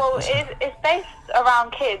embarrassed me. No, well, it's based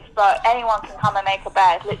around kids, but anyone can come and make a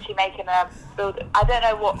bear. It's literally making a build. I don't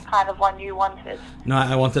know what kind of one you wanted. No,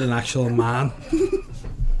 I wanted an actual man. An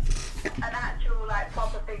actual like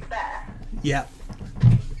proper big bear. Yeah.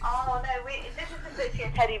 Oh no, this is literally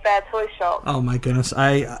a teddy bear toy shop. Oh my goodness,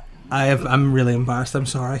 I'm really embarrassed. I'm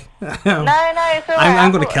sorry. No, it's alright.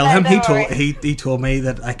 I'm going to kill him. Don't He told me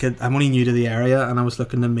that I'm only new to the area and I was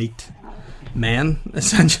looking to meet men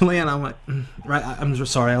essentially, and I'm like, right. I'm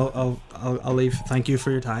sorry. I'll leave. Thank you for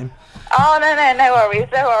your time. Oh no worries.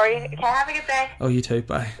 Don't worry. Okay, have a good day. Oh, you too.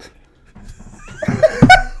 Bye.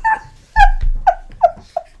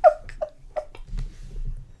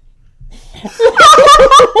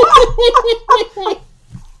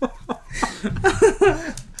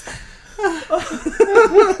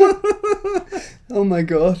 Oh my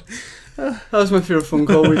god, that was my favourite phone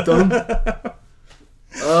call we've done.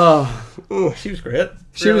 Oh, she was great.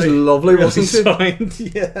 She was lovely, wasn't she? Sound,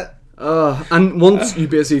 yeah. And once you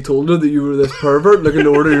basically told her that you were this pervert looking to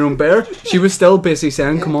order your own bear, she was still basically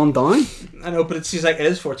saying, "Come on down." I know, but she's like, "It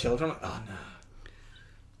is for children." I'm like, oh no.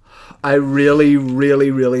 I really, really,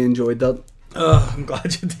 really enjoyed that. Oh, I'm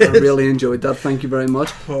glad you did. I really enjoyed that. Thank you very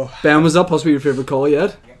much. Oh. Ben, was that possibly your favourite call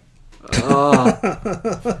yet?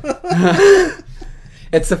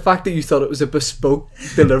 It's the fact that you thought it was a bespoke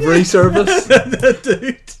delivery service.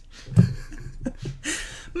 Dude.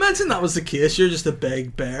 Imagine that was the case. You're just a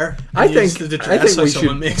big bear. I think we someone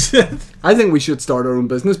should makes it. I think we should start our own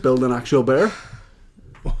business, build an actual bear.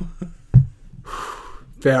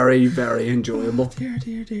 Very, very enjoyable.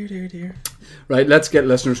 Dear. Right, let's get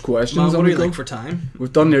listeners' questions Man, on what the do you go. think for time?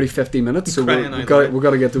 We've done nearly 50 minutes, so Crying we've out got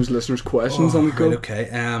loud. to get those listeners' questions on the go. Right, okay.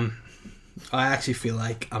 I actually feel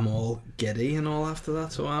like I'm all giddy and all after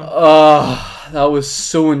that, so I'm. Oh, that was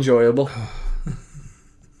so enjoyable.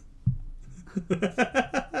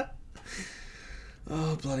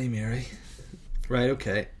 Oh, Bloody Mary. Right,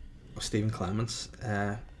 okay. Stephen Clements.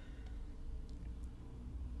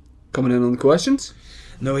 Coming in on the questions.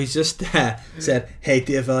 No, he's just said, "Hey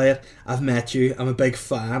Dave Elliott, I've met you. I'm a big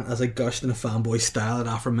fan as I gushed in a fanboy style at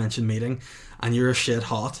aforementioned meeting, and you're a shit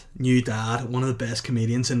hot new dad, one of the best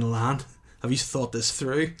comedians in the land. Have you thought this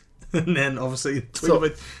through?" And then obviously tweet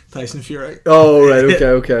about Tyson Fury. Oh, right,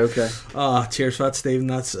 okay. Oh, cheers for that, Stephen.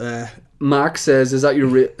 That's Max says, "Is that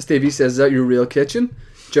your Stevie says, "Is that your real kitchen?"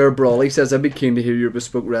 Jared Brawley says, "I'd be keen to hear your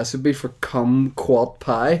bespoke recipe for kumquat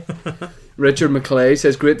pie." Richard McClay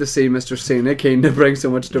says, "Great to see Mr. Cena keen to bring so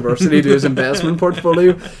much diversity to his investment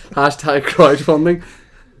portfolio. Hashtag crowdfunding.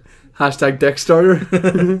 Hashtag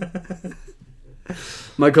Dickstarter."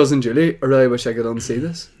 My cousin Julie, I really wish I could unsee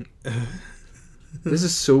this. This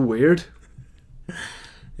is so weird.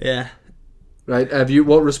 yeah. Right,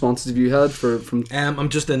 what responses have you had from? I'm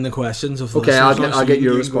just in the questions of the Okay, listeners I'll now, so get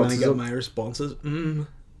your you can go in and responses get up. my responses.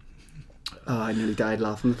 Oh, I nearly died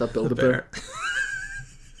laughing at that Build-A-Bear.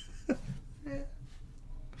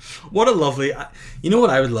 What a lovely... You know what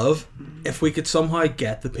I would love? If we could somehow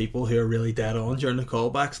get the people who are really dead on during the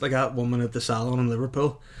callbacks, like that woman at the salon in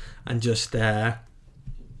Liverpool, and just, just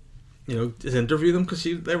interview them, because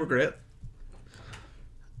they were great.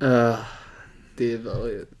 Dave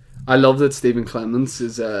Elliott. I love that Stephen Clements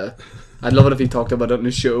is... I'd love it if he talked about it on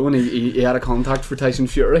his show and he had a contact for Tyson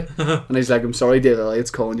Fury. And he's like, I'm sorry, Dave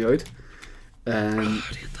Elliott's calling you out.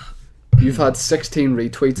 You've had 16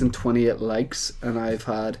 retweets and 28 likes, and I've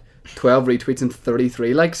had 12 retweets and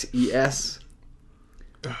 33 likes. Yes.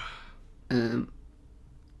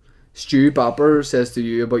 Stu Bapper says to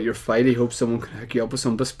you about your fight, he hopes someone can hook you up with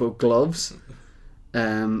some bespoke gloves.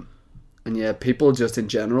 And yeah, people just in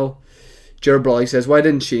general. Jared Brawley says, why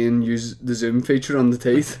didn't Shane use the zoom feature on the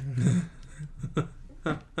teeth?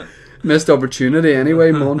 Missed opportunity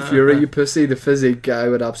anyway. Mon Fury, you pussy. The physique guy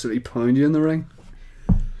would absolutely pound you in the ring.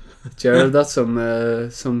 Jared, that's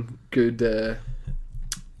some good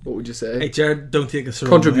what would you say? Hey Jared, don't take us the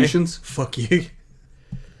wrong contributions way. Fuck you.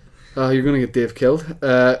 You're gonna get Dave killed.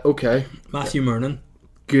 Okay. Matthew Mernon.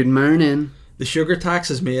 Good morning. The sugar tax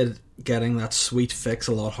has made getting that sweet fix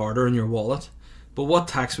a lot harder in your wallet. But what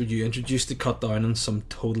tax would you introduce to cut down on some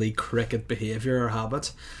totally cricket behaviour or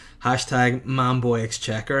habits? Hashtag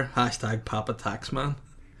manboyexchequer. Hashtag Papa Taxman.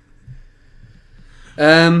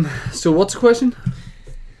 So what's the question?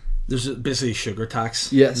 There's basically sugar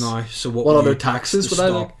tax. Yes. Now, so what other you taxes to would I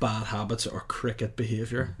stop like? bad habits or cricket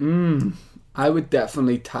behaviour? I would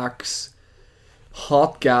definitely tax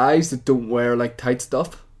hot guys that don't wear like tight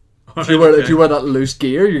stuff. If you wear that loose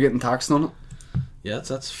gear, you're getting taxed on it. Yeah,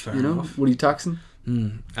 that's fair You know, enough. what are you taxing?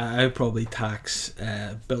 I would probably tax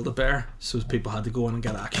Build-A-Bear, so people had to go in and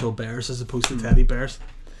get actual bears as opposed to teddy bears.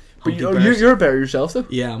 But Humpty bears. you're a bear yourself, though.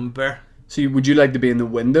 Yeah, I'm a bear. So would you like to be in the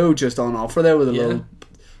window, just on offer there with a little?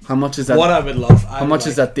 How much is that? What I would love. How much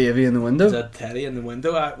is that Davy in the window? That teddy in the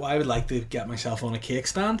window. I would like to get myself on a cake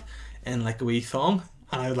stand in like a wee thong,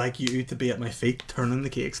 and I would like you to be at my feet turning the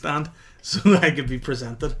cake stand so that I could be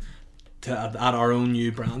presented at our own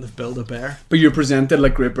new brand of Build-A-Bear. But you're presented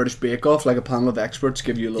like Great British Bake Off, like a panel of experts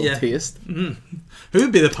give you a little Yeah. taste. Who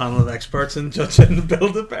would be the panel of experts in judging the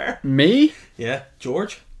Build-A-Bear? Me? Yeah,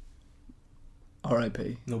 George.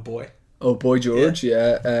 R.I.P. No boy. Oh, Boy George,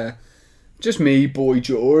 yeah. Just me, Boy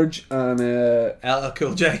George, and LL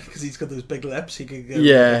Cool J, because he's got those big lips. He could get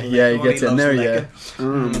he gets in there, yeah. You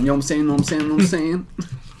know what I'm saying?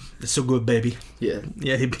 It's so good, baby. Yeah.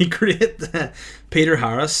 Yeah, he'd be great. Peter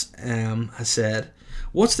Harris has said,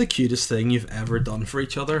 what's the cutest thing you've ever done for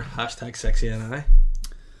each other? Hashtag sexy and I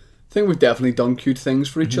think we've definitely done cute things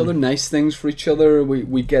for each other, nice things for each other.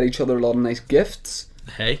 We get each other a lot of nice gifts.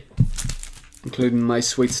 Hey. Including my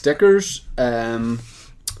sweet stickers. But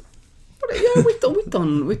yeah,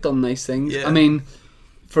 we've done nice things. Yeah. I mean,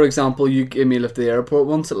 for example, you gave me a lift to the airport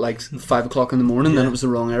once at like 5 o'clock in the morning. Then it was the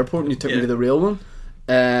wrong airport, and you took me to the real one.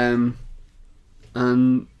 And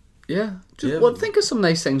yeah, think of some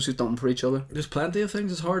nice things we've done for each other. There's plenty of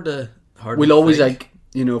things. It's hard to We'll always think.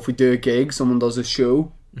 if we do a gig, someone does a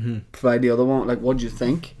show, provide the other one. Like, what do you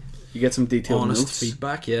think? You get some detailed honest notes.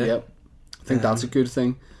 feedback. Yeah. Yep. I think that's a good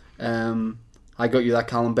thing. I got you that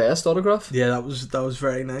Callum Best autograph. Yeah, that was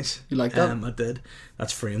very nice. You like that? I did.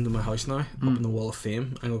 That's framed in my house now, up in the Wall of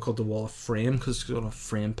Fame. I'm going to call it the Wall of Frame because it's going to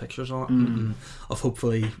frame pictures on it of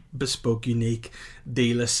hopefully bespoke, unique,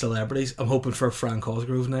 D-list celebrities. I'm hoping for Frank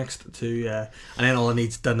Cosgrove next to, and then all I need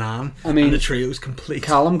is Danan. I mean, and the trio's complete.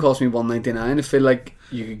 Callum cost me $1.99. I feel like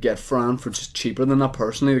you could get Fran for just cheaper than that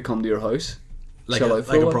personally to come to your house. Like a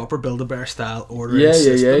proper Build-A-Bear style ordering Yeah.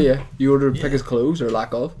 system. You order pick his clothes or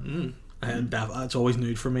lack of. And it's always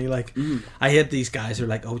nude for me. Like, I hate these guys who are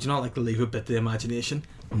like, oh, do you not like to leave a bit to the imagination?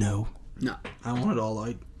 No. I want it all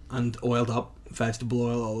out and oiled up, vegetable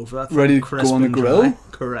oil all over that. Ready to crisp go on the and grill? dry.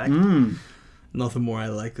 Correct. Nothing more I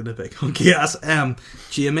like than a big hunky ass.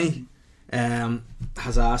 Jamie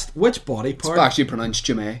has asked, which body part... It's actually pronounced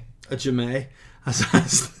Jamie. Jamie has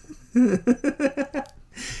asked...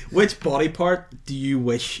 which body part do you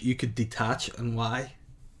wish you could detach and why?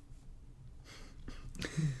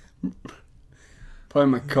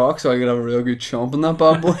 Probably my cock, so I could have a real good chomp on that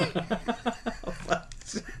bad boy.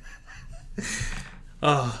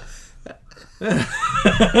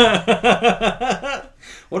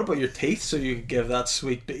 What about your teeth so you could give that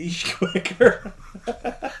sweet beige quicker?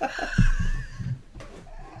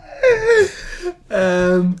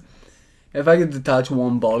 If I could detach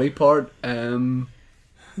one body part,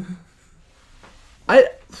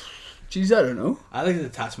 Jeez, I don't know. I like to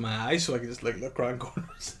detach my eyes so I can just like look around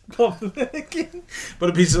corners and pop them in again. But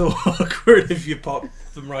it'd be so awkward if you pop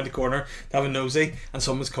them around the corner to have a nosy and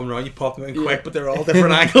someone's coming around, you pop them in quick, but they're all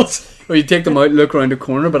different angles. Or you take them out, look around the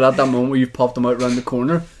corner, but at that moment where you've popped them out around the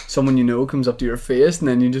corner, someone you know comes up to your face, and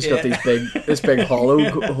then you just got this big hollow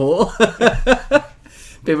hole.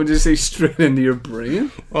 People just see straight into your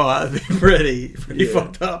brain. Oh, that'd be pretty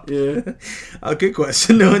fucked up. Yeah. Good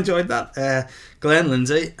question. No, enjoyed that. Glenn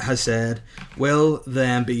Lindsay has said, will the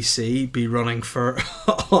NBC be running for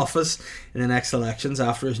office in the next elections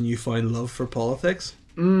after his newfound love for politics?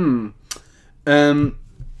 My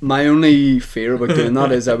only fear about doing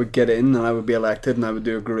that is I would get in and I would be elected and I would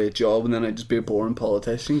do a great job, and then I'd just be a boring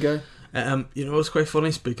politician guy. You know, it's quite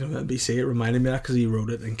funny, speaking of NBC, it reminded me of that because he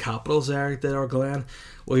wrote it in capitals there, Glenn.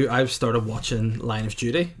 Well, I've started watching Line of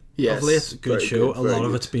Duty of late. Good show. A lot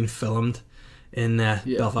of it's been filmed in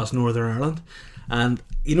Belfast, Northern Ireland. And,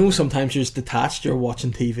 you know, sometimes you're just detached, you're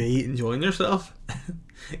watching TV, enjoying yourself.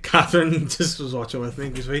 Catherine just was watching with me,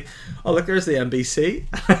 because oh, look, there's the NBC.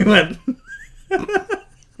 I went...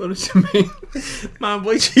 What did she mean? Man,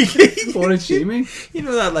 boy, cheeky. What did she mean? You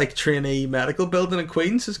know that like trainee medical building in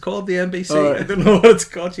Queens is called the NBC. Oh, right. I don't know what it's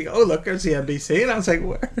called. She goes, oh look, there's the NBC, and I was like,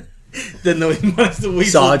 where? Didn't know he managed to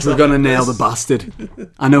weasel. Sarge, we're gonna nail the bastard.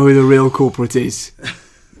 I know who the real culprit is.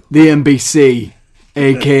 The NBC,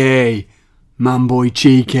 aka Man Boy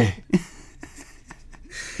Cheeky.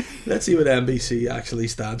 Let's see what NBC actually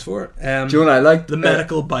stands for. Do you know what I like? The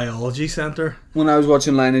Medical Biology Centre. When I was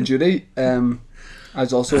watching Line of Duty, I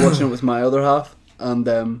was also watching it with my other half, and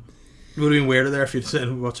it would have been weirder there if you'd said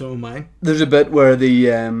watching it with mine. There's a bit where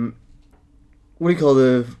the what do you call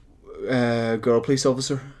the girl police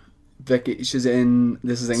officer, Vicky? She's in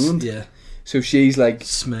This Is England. Yeah. So she's like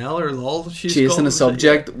Smell or lol. She's chasing a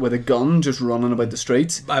subject with a gun, just running about the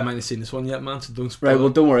streets. I might have seen this one yet, man. So don't spoil. Right, well,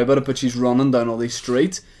 don't worry about it. But she's running down all these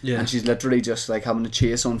streets, Yeah. and she's literally just like having a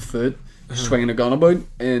chase on foot, swinging a gun about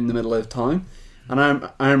in the middle of town. And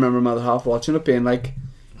I remember my other half watching it, being like,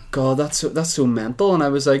 "God, that's so mental." And I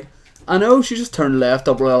was like, "I know." She just turned left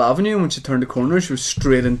up Royal Avenue, and when she turned the corner, she was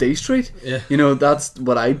straight in D Street. Yeah. You know, that's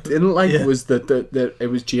what I didn't like, Yeah. was that it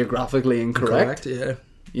was geographically incorrect. Yeah.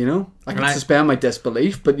 You know, I can suspend my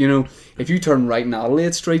disbelief, but you know, if you turn right in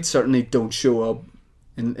Adelaide Street, certainly don't show up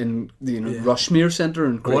in the Rushmere Centre.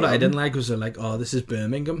 And what I didn't like was they're like, "Oh, this is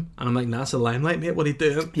Birmingham," and I'm like, "That's a Limelight, mate. What are you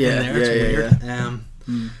doing?" Yeah, in there? It's weird.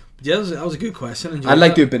 Yeah, that was a good question. I'd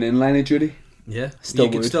like to have been in Line of Duty. Yeah, still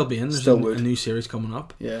you could still be in. There's a new series coming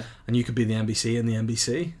up. Yeah, and you could be the NBC in the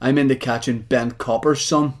NBC. I'm into catching Ben Copper's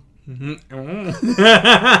son.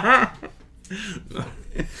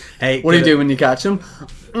 Hey, what do you do when you catch him?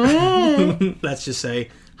 Let's just say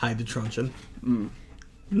hi to Truncheon.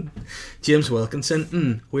 James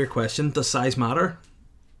Wilkinson. Weird question. Does size matter?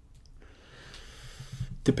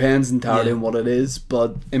 Depends entirely on what it is,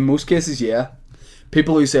 but in most cases, yeah.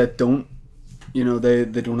 People who say it don't, you know, they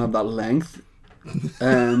don't have that length.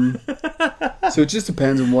 So it just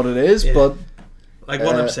depends on what it is, but like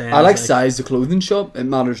what I'm saying, I like size the clothing shop. It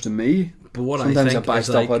matters to me. But what sometimes I think buy is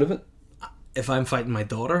stuff out of it. If I'm fighting my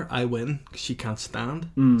daughter, I win because she can't stand.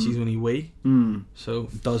 She's only wee, so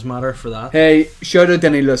it does matter for that. Hey, shout out to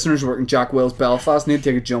any listeners working Jack Wills Belfast. Need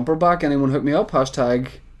to take a jumper back. Anyone hook me up? Hashtag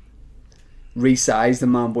resize the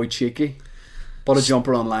Man Boy Cheeky. Bought a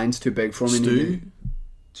jumper online. It's too big for me.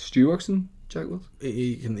 Stu works in Jack Wills.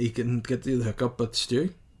 He can get the hookup, but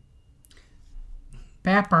Stu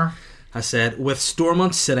Pepper. I said, with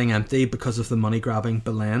Stormont sitting empty because of the money grabbing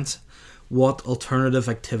Bellens, what alternative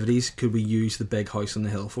activities could we use the big house on the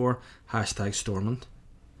hill for? Hashtag Stormont.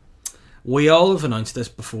 We all have announced this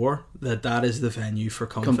before, that is the venue for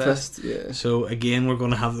Comfest. Yeah. So again, we're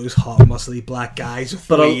going to have those hot, muscly black guys with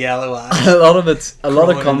yellow eyes. A lot of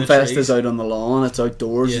Comfest is out on the lawn. It's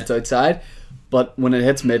outdoors. It's outside. But when it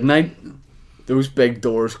hits midnight, those big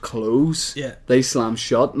doors close. Yeah. They slam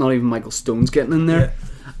shut. Not even Michael Stone's getting in there.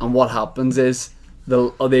 Yeah. And what happens is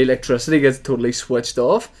the electricity gets totally switched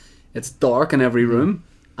off. It's dark in every room.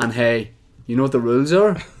 And hey, you know what the rules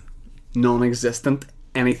are? Non-existent.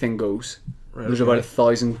 Anything goes. Right, there's about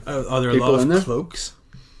 1,000 are there people a lot of in there. Cloaks?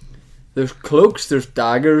 There's cloaks, there's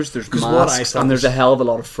daggers, there's masks, and there's a hell of a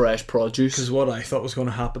lot of fresh produce. Because what I thought was going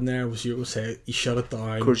to happen there was you would say you shut it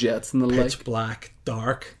down, courgettes and the pitch black,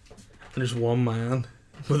 dark, and there's one man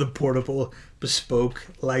with a portable, bespoke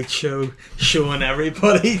light show showing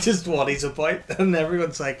everybody just what he's about, and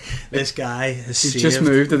everyone's like, "This guy has just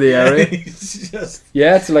moved to the area."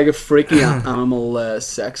 Yeah, it's like a freaky animal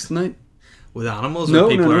sex night. With animals, or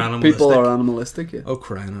people are animalistic? People are animalistic, yeah. Oh,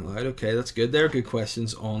 crying out loud. Okay, that's good. There are good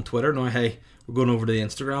questions on Twitter. Now, hey, we're going over to the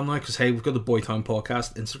Instagram now because hey, we've got the Boytown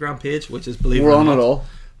Podcast Instagram page, which is believe it We're or on not, it all.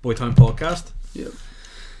 Boytown Podcast. Yep.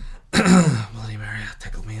 Bloody Mary, that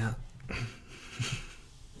tickled me that.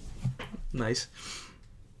 Nice.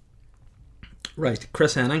 Right,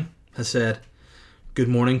 Chris Henning has said, "Good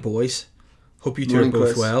morning, boys. Hope you two Morning, are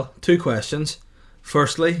both Chris. well. 2 questions.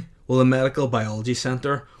 Firstly, will the Medical Biology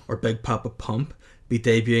Centre or Big Papa Pump be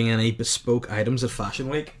debuting any bespoke items at Fashion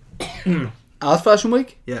Week?" At Fashion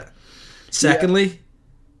Week? Yeah. Secondly,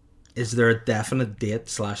 is there a definite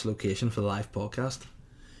date / location for the live podcast?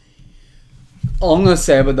 All I'm going to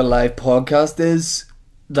say about the live podcast is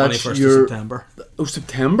that 21st you're... of September. Oh,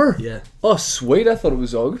 September? Yeah. Oh, sweet. I thought it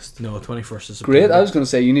was August. No, 21st of September. Great. I was going to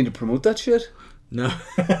say you need to promote that shit. No.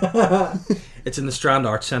 It's in the Strand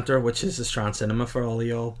Arts Centre, which is the Strand Cinema for all of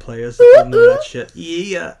y'all players that don't know that shit.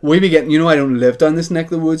 Yeah. We be getting... You know, I don't live down this neck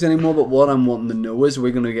of the woods anymore, but what I'm wanting to know is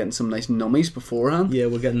we're going to be getting some nice nummies beforehand. Yeah,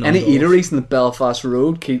 we're getting Any numbed off. eateries in the Belfast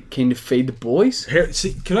Road keen to feed the boys? Here,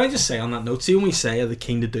 see, can I just say on that note, see when we say are they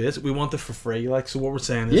keen to do it, we want it for free. Like, so what we're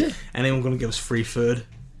saying is, anyone going to give us free food?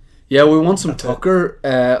 Yeah, we want some tucker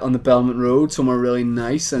on the Belmont Road, somewhere really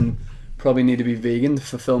nice, and probably need to be vegan to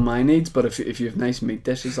fulfill my needs, but if you have nice meat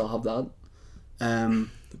dishes, I'll have that.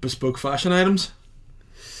 Bespoke fashion items?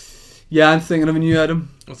 Yeah, I'm thinking of a new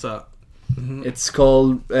item. What's that? It's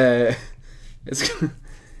called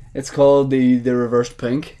it's called the reversed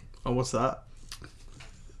pink. Oh, what's that?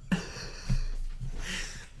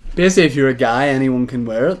 Basically, if you're a guy, anyone can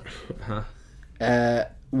wear it. Uh-huh.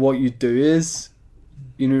 What you do is,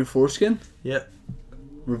 you know your foreskin? Yeah.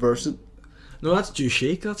 Reverse it. No, that's Jew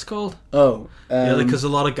chic, that's called. Oh. Yeah, because a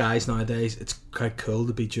lot of guys nowadays, it's quite cool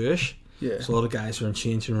to be Jewish. Yeah. So a lot of guys are in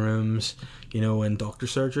changing rooms, you know, in doctor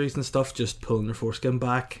surgeries and stuff, just pulling their foreskin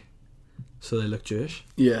back so they look Jewish.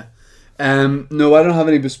 Yeah. No, I don't have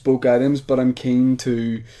any bespoke items, but I'm keen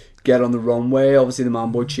to get on the runway. Obviously, the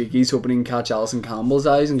Man Boy Cheeky's hoping he can catch Alison Campbell's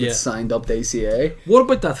eyes and get signed up to ACA. What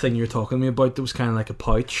about that thing you were talking to me about that was kind of like a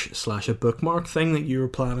pouch / a bookmark thing that you were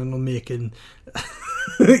planning on making?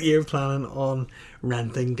 You're planning on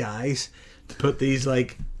renting guys to put these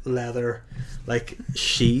like leather like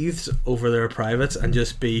sheaths over their privates and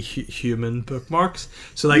just be human bookmarks.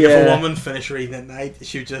 So like if a woman finished reading at night,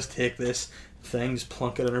 she would just take this thing, just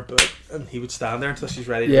plunk it in her book, and he would stand there until she's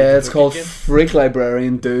ready to read the it's book called again. Freak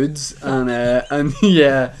Librarian Dudes, and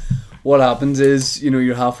yeah, what happens is, you know,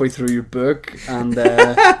 you're halfway through your book and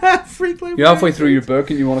Freak Librarian you're halfway through your book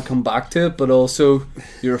and you want to come back to it, but also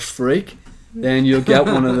you're a freak. Then you'll get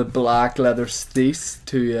one of the black leather sheaths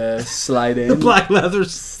to slide in. The black leather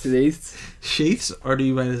sheaths, or do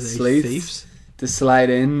you mean to say thieves? To slide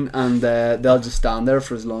in, and they'll just stand there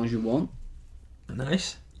for as long as you want.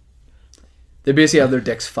 Nice. They basically have their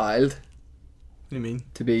dicks filed. What do you mean?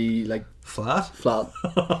 To be like flat.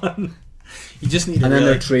 You just need. And then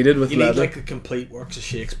they're treated with leather. You need like a complete works of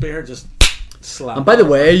Shakespeare. Just slap. And by the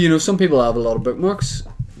way, you know, some people have a lot of bookmarks.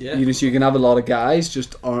 Yeah. You know, so you can have a lot of guys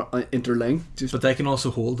just are interlinked. But they can also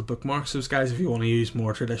hold the bookmarks, those guys, if you want to use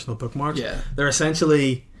more traditional bookmarks. Yeah. They're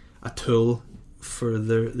essentially a tool for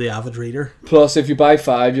the avid reader. Plus, if you buy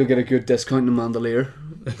 5, you'll get a good discount in Mandelier.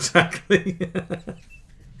 Exactly.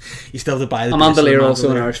 You still have to buy the Mandelier, also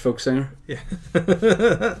an Irish folk singer. Yeah.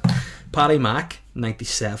 Paddy Mac,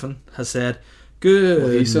 97, has said,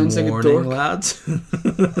 "Good morning, lads."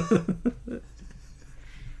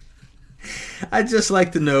 I'd just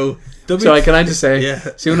like to know. Sorry, can I just say? Yeah.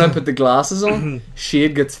 See, when I put the glasses on,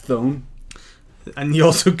 shade gets thrown. And you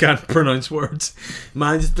also can't pronounce words.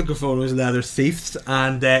 Man just took a photo of leather thieves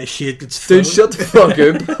and shade gets thrown. Dude, shut the fuck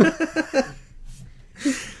up.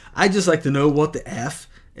 I'd just like to know what the F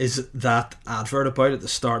is that advert about at the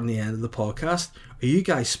start and the end of the podcast. Are you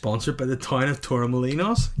guys sponsored by the town of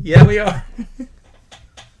Torremolinos? Yeah, we are.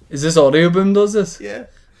 Is this Audio Boom does this? Yeah.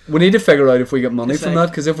 We need to figure out if we get money It's from like-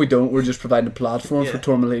 that, because if we don't, we're just providing a platform for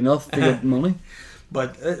Torremolinos to get money.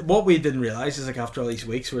 But what we didn't realise is, like, after all these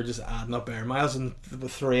weeks, we're just adding up air miles, and the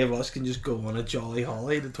 3 of us can just go on a jolly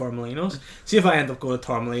holiday to Torremolinos. See if I end up going to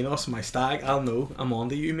Torremolinos, my stag, I'll know I'm on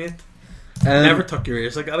to you, mate. Never tuck your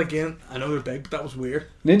ears like that again. I know they're big, but that was weird.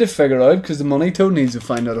 Need to figure out, because the money toad needs to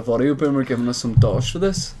find out if Audio Boom are giving us some dosh for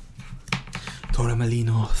this.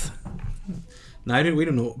 Torremolinos. Now, we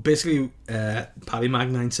don't know. Basically, Paddy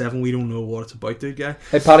Mag 97, we don't know what it's about, dude, guy.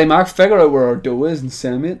 Hey, Paddy Mac, figure out where our dough is and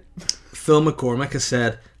send me it. Phil McCormick has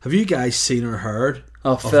said, "Have you guys seen or heard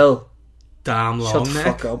of Phil? Damn Shut Long the Neck?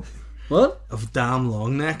 fuck up. What? Of Damn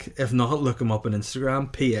Long Neck? If not, look him up on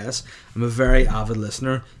Instagram. P.S. I'm a very avid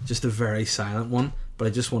listener, just a very silent one, but I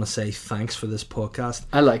just want to say thanks for this podcast.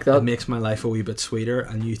 I like that. It makes my life a wee bit sweeter,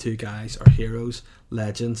 and you two guys are heroes,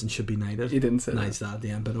 legends, and should be knighted. He didn't say Knight's that at the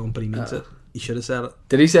end, but he means it. He should have said it.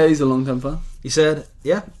 Did he say he's a long time fan? He said,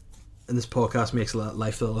 yeah, and this podcast makes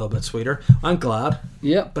life a little bit sweeter. I'm glad.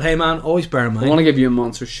 Yeah. But hey man, always bear in I mind, want to give you a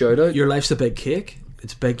monster shout out. your life's a big cake.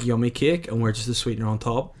 It's a big yummy cake, and we're just the sweetener on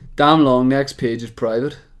top. Damn long next page is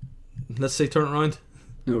private. Let's say turn it around.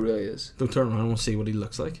 No, it really is. Don't turn around, we'll see what he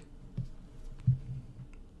looks like.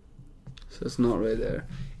 So it's not right there.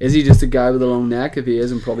 Is he just a guy with a long neck? If he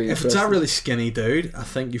is, I'm probably If interested. it's that really skinny dude, I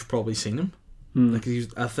think you've probably seen him. Like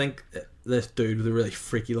I think this dude with a really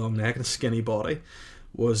freaky long neck and a skinny body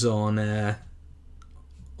was on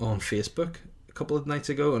Facebook a couple of nights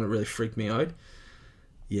ago, and it really freaked me out.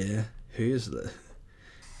 Yeah, who is the?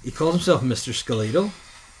 He calls himself Mr. Skeletal.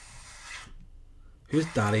 Who's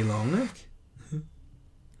Daddy Longneck?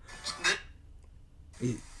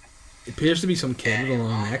 He appears to be some kid with a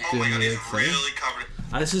long neck doing a weird thing.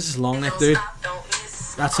 This is his long neck dude.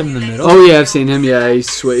 That's him in the middle. Oh yeah, I've seen him. Yeah, he's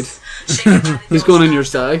sweet. He's going in your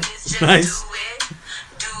stag. Nice.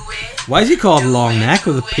 Why is he called Long Neck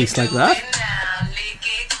with a piece like that?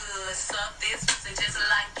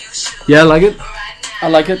 Yeah, I like it. I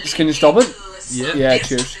like it. Can you stop it? Yeah. Yeah,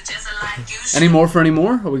 cheers. Any more for any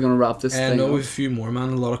more? Are we going to wrap this thing No, up? we've a few more, man.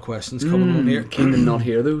 A lot of questions coming on here. Keen to not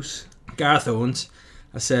hear those. Gareth Owens.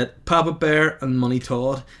 I said, Papa Bear and Money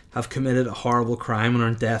Todd have committed a horrible crime and are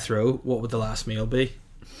on death row. What would the last meal be?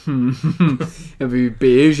 It'd be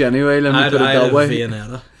beige anyway, let me put it I'd that have way.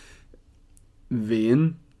 Viennetta.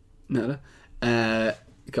 Viennetta?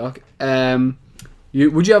 Cock.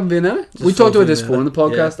 Would you have Viennetta? Just We talked full about this before in the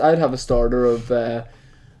Viennetta, podcast. I'd have a starter of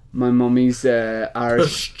my mummy's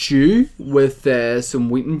Irish stew with some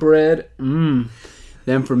wheaten bread.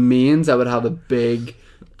 Then for mains, I would have a big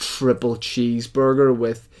triple cheeseburger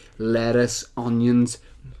with lettuce, onions,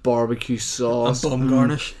 barbecue sauce, And bum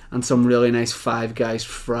garnish. and some really nice Five Guys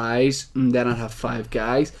fries. Then I'd have Five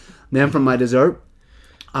Guys. Then for my dessert,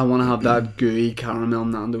 I want to have that gooey caramel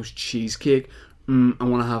Nando's cheesecake. I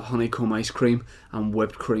want to have honeycomb ice cream and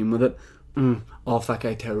whipped cream with it. Off that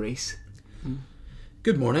guy Tyrese.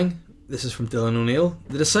 Good morning. This is from Dylan O'Neill.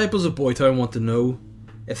 The disciples of Boytown want to know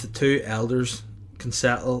if the two elders can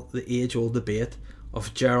settle the age-old debate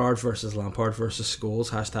of Gerrard versus Lampard versus Scholes.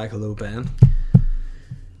 # hello Ben.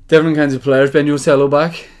 Different kinds of players. Ben, you want to say hello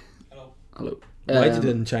back? Hello. Why did you do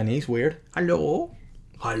it in Chinese? Weird. Hello.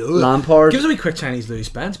 Hello. Lampard. Give us a wee quick Chinese Louis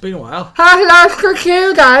Ben. It's been a while.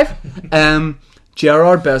 Hello, guys.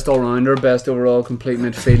 Gerrard, best all-rounder, best overall complete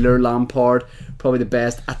midfielder. Lampard, probably the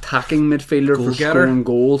best attacking midfielder for Goal-getter. scoring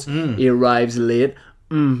goals. He arrives late.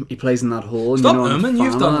 He plays in that hole. Stop I'm a umming. fan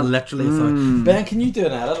You've of done that. literally a thing. Ben, can you do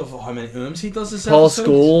an edit of how many ums he does this Paul episode?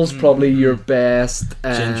 Scholes, probably your best.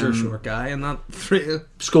 Ginger short guy and that three.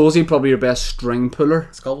 Scholesy, probably your best string puller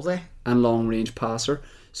Scholesy. and long range passer.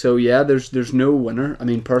 So yeah, there's no winner. I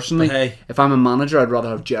mean, personally, But hey. if I'm a manager, I'd rather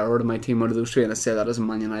have Gerrard in my team out of those three, and I say that as a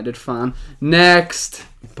Man United fan. Next,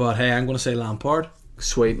 But hey, I'm going to say Lampard.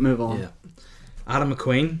 sweet, move on. Yeah. Adam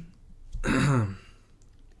McQueen.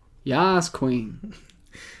 Yes, Queen.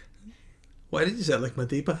 Why did you say it like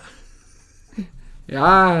Madiba?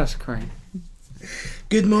 Yes, Queen.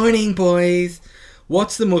 Good morning, boys.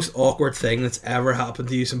 What's the most awkward thing that's ever happened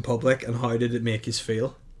to you in public, and how did it make you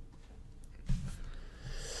feel?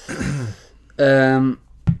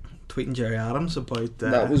 Tweeting Jerry Adams about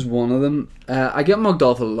That was one of them. I get mugged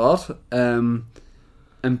off a lot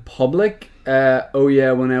in public.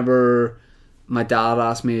 Whenever my dad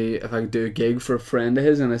asked me if I could do a gig for a friend of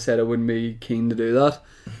his, and I said I wouldn't be keen to do that,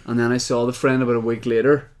 and then I saw the friend about a week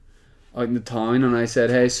later out in the town, and I said,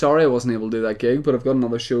 hey, sorry I wasn't able to do that gig, but I've got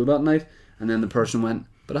another show that night. And then the person went,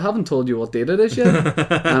 but I haven't told you what date it is yet.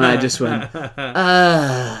 And I just went,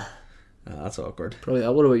 that's awkward. probably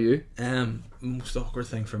that. What about you? Most awkward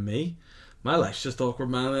thing for me, my life's just awkward,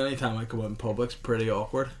 man. Anytime I go out in public's pretty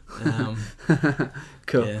awkward.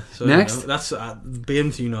 Cool. Yeah, so Next. that's being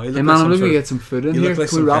with you now. Hey man, I'm looking to get some food in here. Can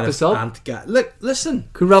we wrap this up? Look, listen.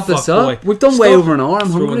 Can we wrap this Fuck up? boy. We've done way Stop over an hour. I'm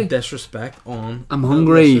throwing hungry. disrespect on. I'm the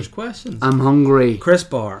hungry. listeners' questions. I'm hungry. Chris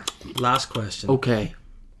Barr, last question, Okay.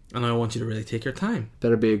 and I want you to really take your time.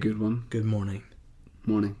 Better be a good one. Good morning.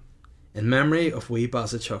 Morning. In memory of wee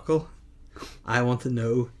Chuckle, I want to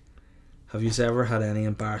know: have you ever had any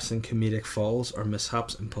embarrassing comedic falls or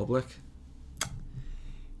mishaps in public?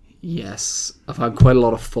 Yes. I've had quite a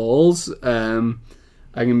lot of falls.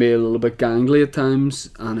 I can be a little bit gangly at times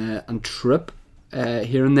and trip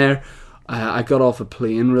here and there. I got off a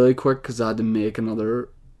plane really quick because I had to make another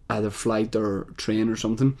either flight or train or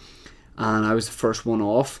something. And I was the first one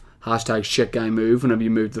off. hashtag shit guy move whenever you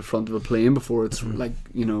move to the front of a plane before it's like,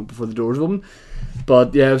 you know, before the doors open.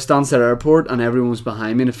 But yeah, I was Stansted Airport and everyone was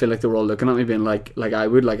behind me and I feel like they were all looking at me being like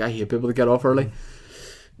I hate people that get off early.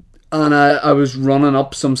 And I was running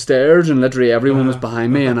up some stairs and literally everyone was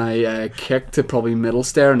behind me, and I kicked to probably middle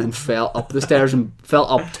stair and then fell up the stairs and fell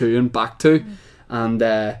up 2 and back 2. And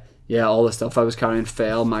yeah, all the stuff I was carrying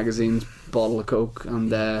fell, magazines, bottle of Coke,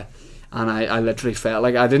 and I literally fell.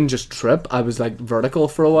 Like, I didn't just trip, I was like vertical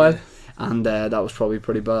for a while. And that was probably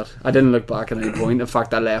pretty bad. I didn't look back at any point. In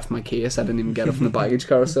fact, I left my case. I didn't even get it from the baggage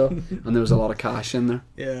carousel. And there was a lot of cash in there.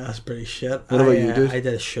 Yeah, that's pretty shit. What about you, dude? I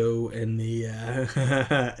did a show in the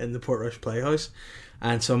in the Portrush Playhouse,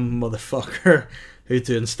 and some motherfucker who's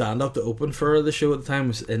doing stand-up to open for the show at the time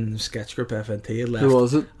was in sketch group FNT. Had left. Who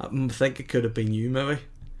was it? I think it could have been you, maybe.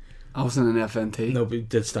 I wasn't in FNT. Nobody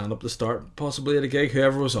did stand up to start, possibly at a gig.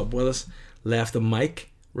 Whoever was up with us left the mic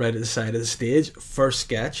right at the side of the stage. First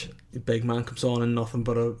sketch, the big man comes on in nothing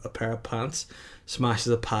but a pair of pants, smashes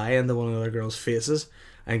a pie into one of the other girls' faces,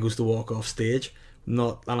 and goes to walk off stage. And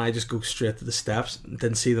I just go straight to the steps.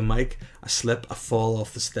 Didn't see the mic. I slip. I fall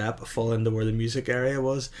off the step. I fall into where the music area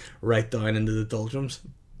was, right down into the doldrums.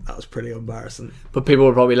 That was pretty embarrassing. But people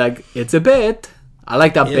were probably like, "It's a bit." I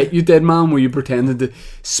like that bit you did, man, where you pretended to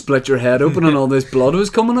split your head open and all this blood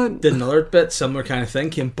was coming out. Did another bit, similar kind of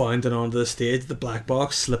thing, came bounding onto the stage, the black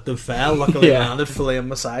box, slipped and fell, luckily landed fully on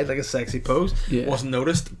my side like a sexy pose. Wasn't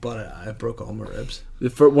noticed, but I broke all my ribs.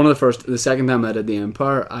 The second time I did the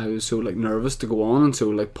Empire, I was so like nervous to go on and so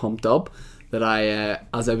like pumped up that I,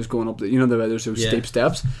 as I was going up, there's those steep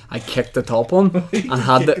steps, I kicked the top one and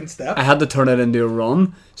I had to turn it into a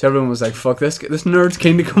run. So everyone was like, "Fuck this nerd's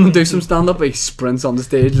keen to come and do some stand up." He sprints on the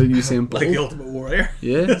stage like Usain Bolt, like the Ultimate Warrior.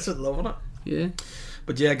 Yeah, that's loving it. Yeah,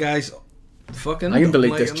 but yeah, guys, fucking. I can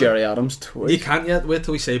delete this Jerry Adams tweet. You can't yet. Wait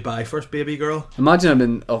till we say bye first, baby girl. Imagine I've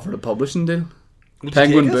been offered a publishing deal.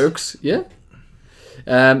 Penguin Books, yeah.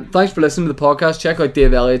 Thanks for listening to the podcast. Check out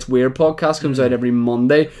Dave Elliott's Weird podcast. Comes out every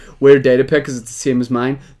Monday. Weird Data Pick, because it's the same as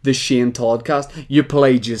mine. The Shane Toddcast. You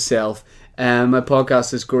played yourself. My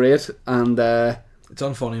podcast is great, and it's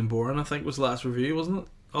unfunny and boring, I think was the last review, wasn't it,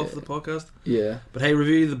 of the podcast? Yeah. But hey,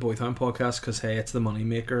 review the Boytown podcast, because hey, it's the money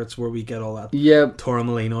maker. It's where we get all that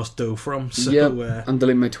Torremolinos dough from. So and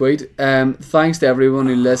delete my tweet. Thanks to everyone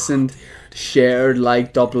who listened, shared,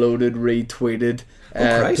 liked, uploaded, retweeted,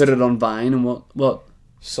 put it on Vine, and what?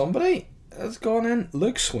 Somebody has gone in.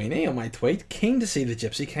 Luke Sweeney on my tweet, keen to see the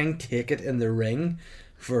Gypsy King take it in the ring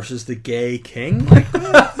versus the Gay King.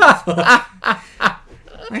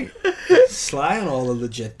 Like, sly on all the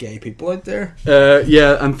legit gay people out there.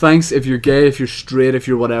 Yeah, and thanks if you're gay, if you're straight, if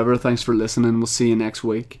you're whatever. Thanks for listening. We'll see you next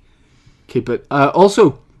week. Keep it.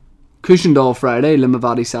 Also, Cushendall Friday,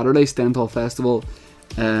 Limavady Saturday, Stenthall Festival.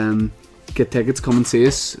 Get tickets, come and see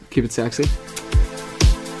us. Keep it sexy.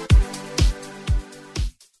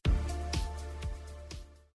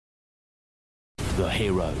 The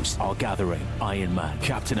heroes are gathering. Iron Man,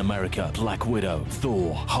 Captain America, Black Widow,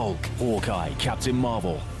 Thor, Hulk, Hawkeye, Captain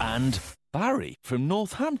Marvel, and Barry from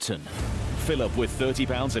Northampton. Fill up with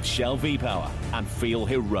 £30 of Shell V-Power and feel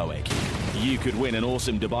heroic. You could win an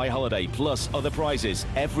awesome Dubai holiday plus other prizes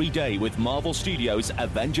every day with Marvel Studios'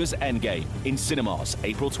 Avengers Endgame in cinemas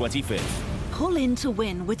April 25th. Call in to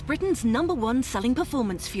win with Britain's #1 selling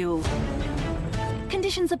performance fuel.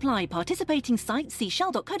 Conditions apply. Participating sites, see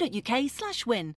shell.co.uk/win.